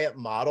quiet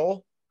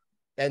model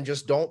and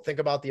just don't think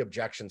about the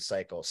objection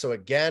cycle. So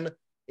again,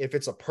 if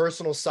it's a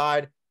personal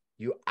side,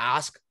 you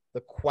ask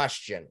the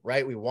question,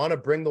 right? We want to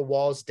bring the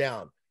walls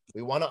down.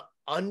 We want to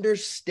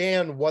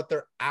understand what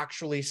they're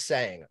actually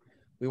saying.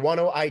 We want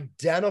to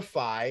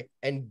identify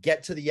and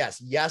get to the yes.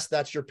 Yes,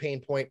 that's your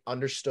pain point.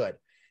 Understood.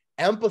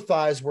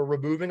 Empathize, we're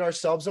removing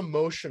ourselves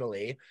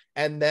emotionally.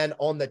 And then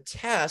on the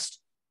test,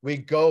 we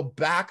go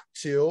back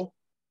to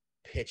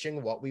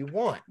pitching what we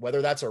want,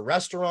 whether that's a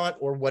restaurant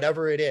or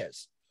whatever it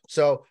is.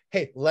 So,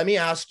 hey, let me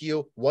ask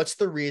you, what's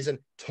the reason?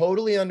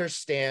 Totally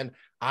understand.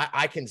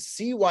 I can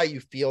see why you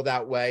feel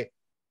that way.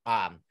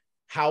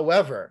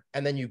 However,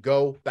 and then you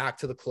go back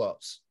to the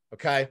close.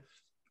 Okay.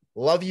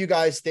 Love you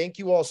guys. Thank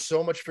you all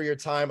so much for your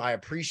time. I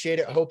appreciate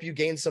it. Hope you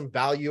gained some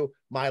value.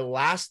 My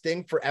last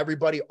thing for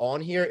everybody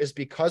on here is,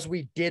 because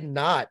we did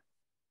not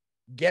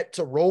get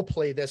to role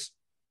play this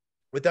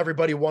with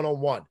everybody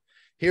one-on-one.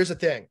 Here's the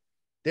thing.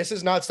 This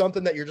is not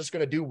something that you're just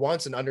going to do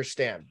once and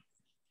understand.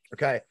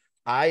 Okay.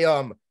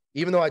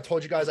 Even though I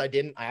told you guys I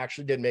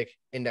actually did make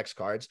index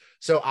cards.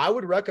 So I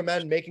would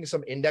recommend making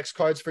some index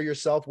cards for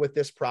yourself with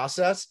this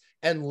process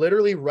and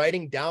literally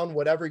writing down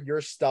whatever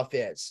your stuff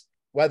is,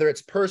 whether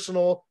it's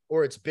personal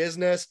or it's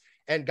business.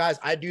 And guys,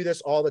 I do this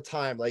all the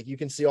time. Like, you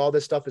can see all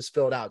this stuff is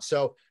filled out.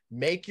 So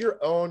make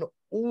your own,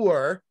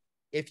 or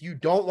if you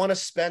don't want to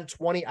spend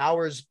 20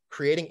 hours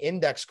creating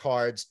index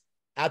cards,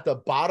 at the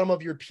bottom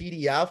of your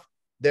PDF,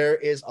 there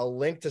is a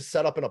link to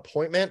set up an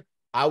appointment.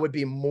 I would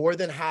be more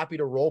than happy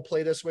to role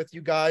play this with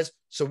you guys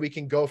so we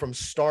can go from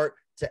start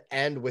to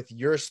end with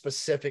your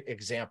specific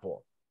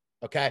example.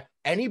 Okay.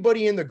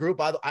 Anybody in the group,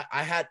 I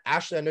had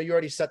Ashley, I know you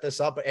already set this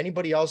up, but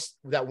anybody else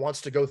that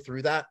wants to go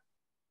through that?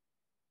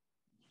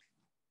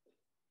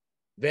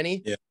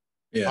 Vinny?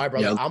 Yeah. All right,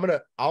 brother. Yeah.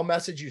 I'll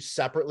message you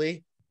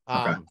separately.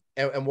 Okay.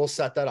 And we'll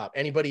set that up.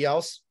 Anybody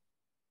else?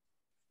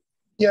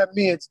 Yeah,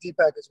 me, it's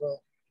Deepak as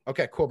well.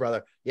 Okay, cool,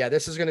 brother. Yeah,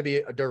 this is going to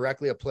be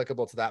directly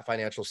applicable to that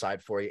financial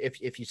side for you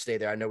if you stay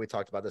there. I know we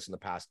talked about this in the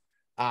past.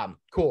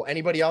 Cool.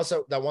 Anybody else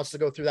that wants to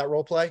go through that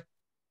role play?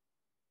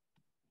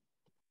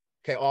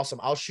 Okay, awesome.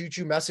 I'll shoot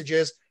you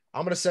messages.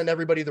 I'm going to send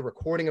everybody the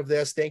recording of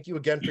this. Thank you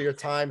again for your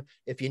time.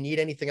 If you need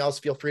anything else,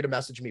 feel free to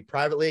message me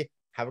privately.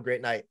 Have a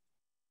great night.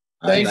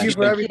 Thank you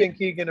for everything,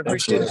 Keegan.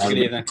 Appreciate it. Good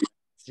evening.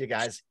 See you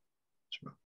guys.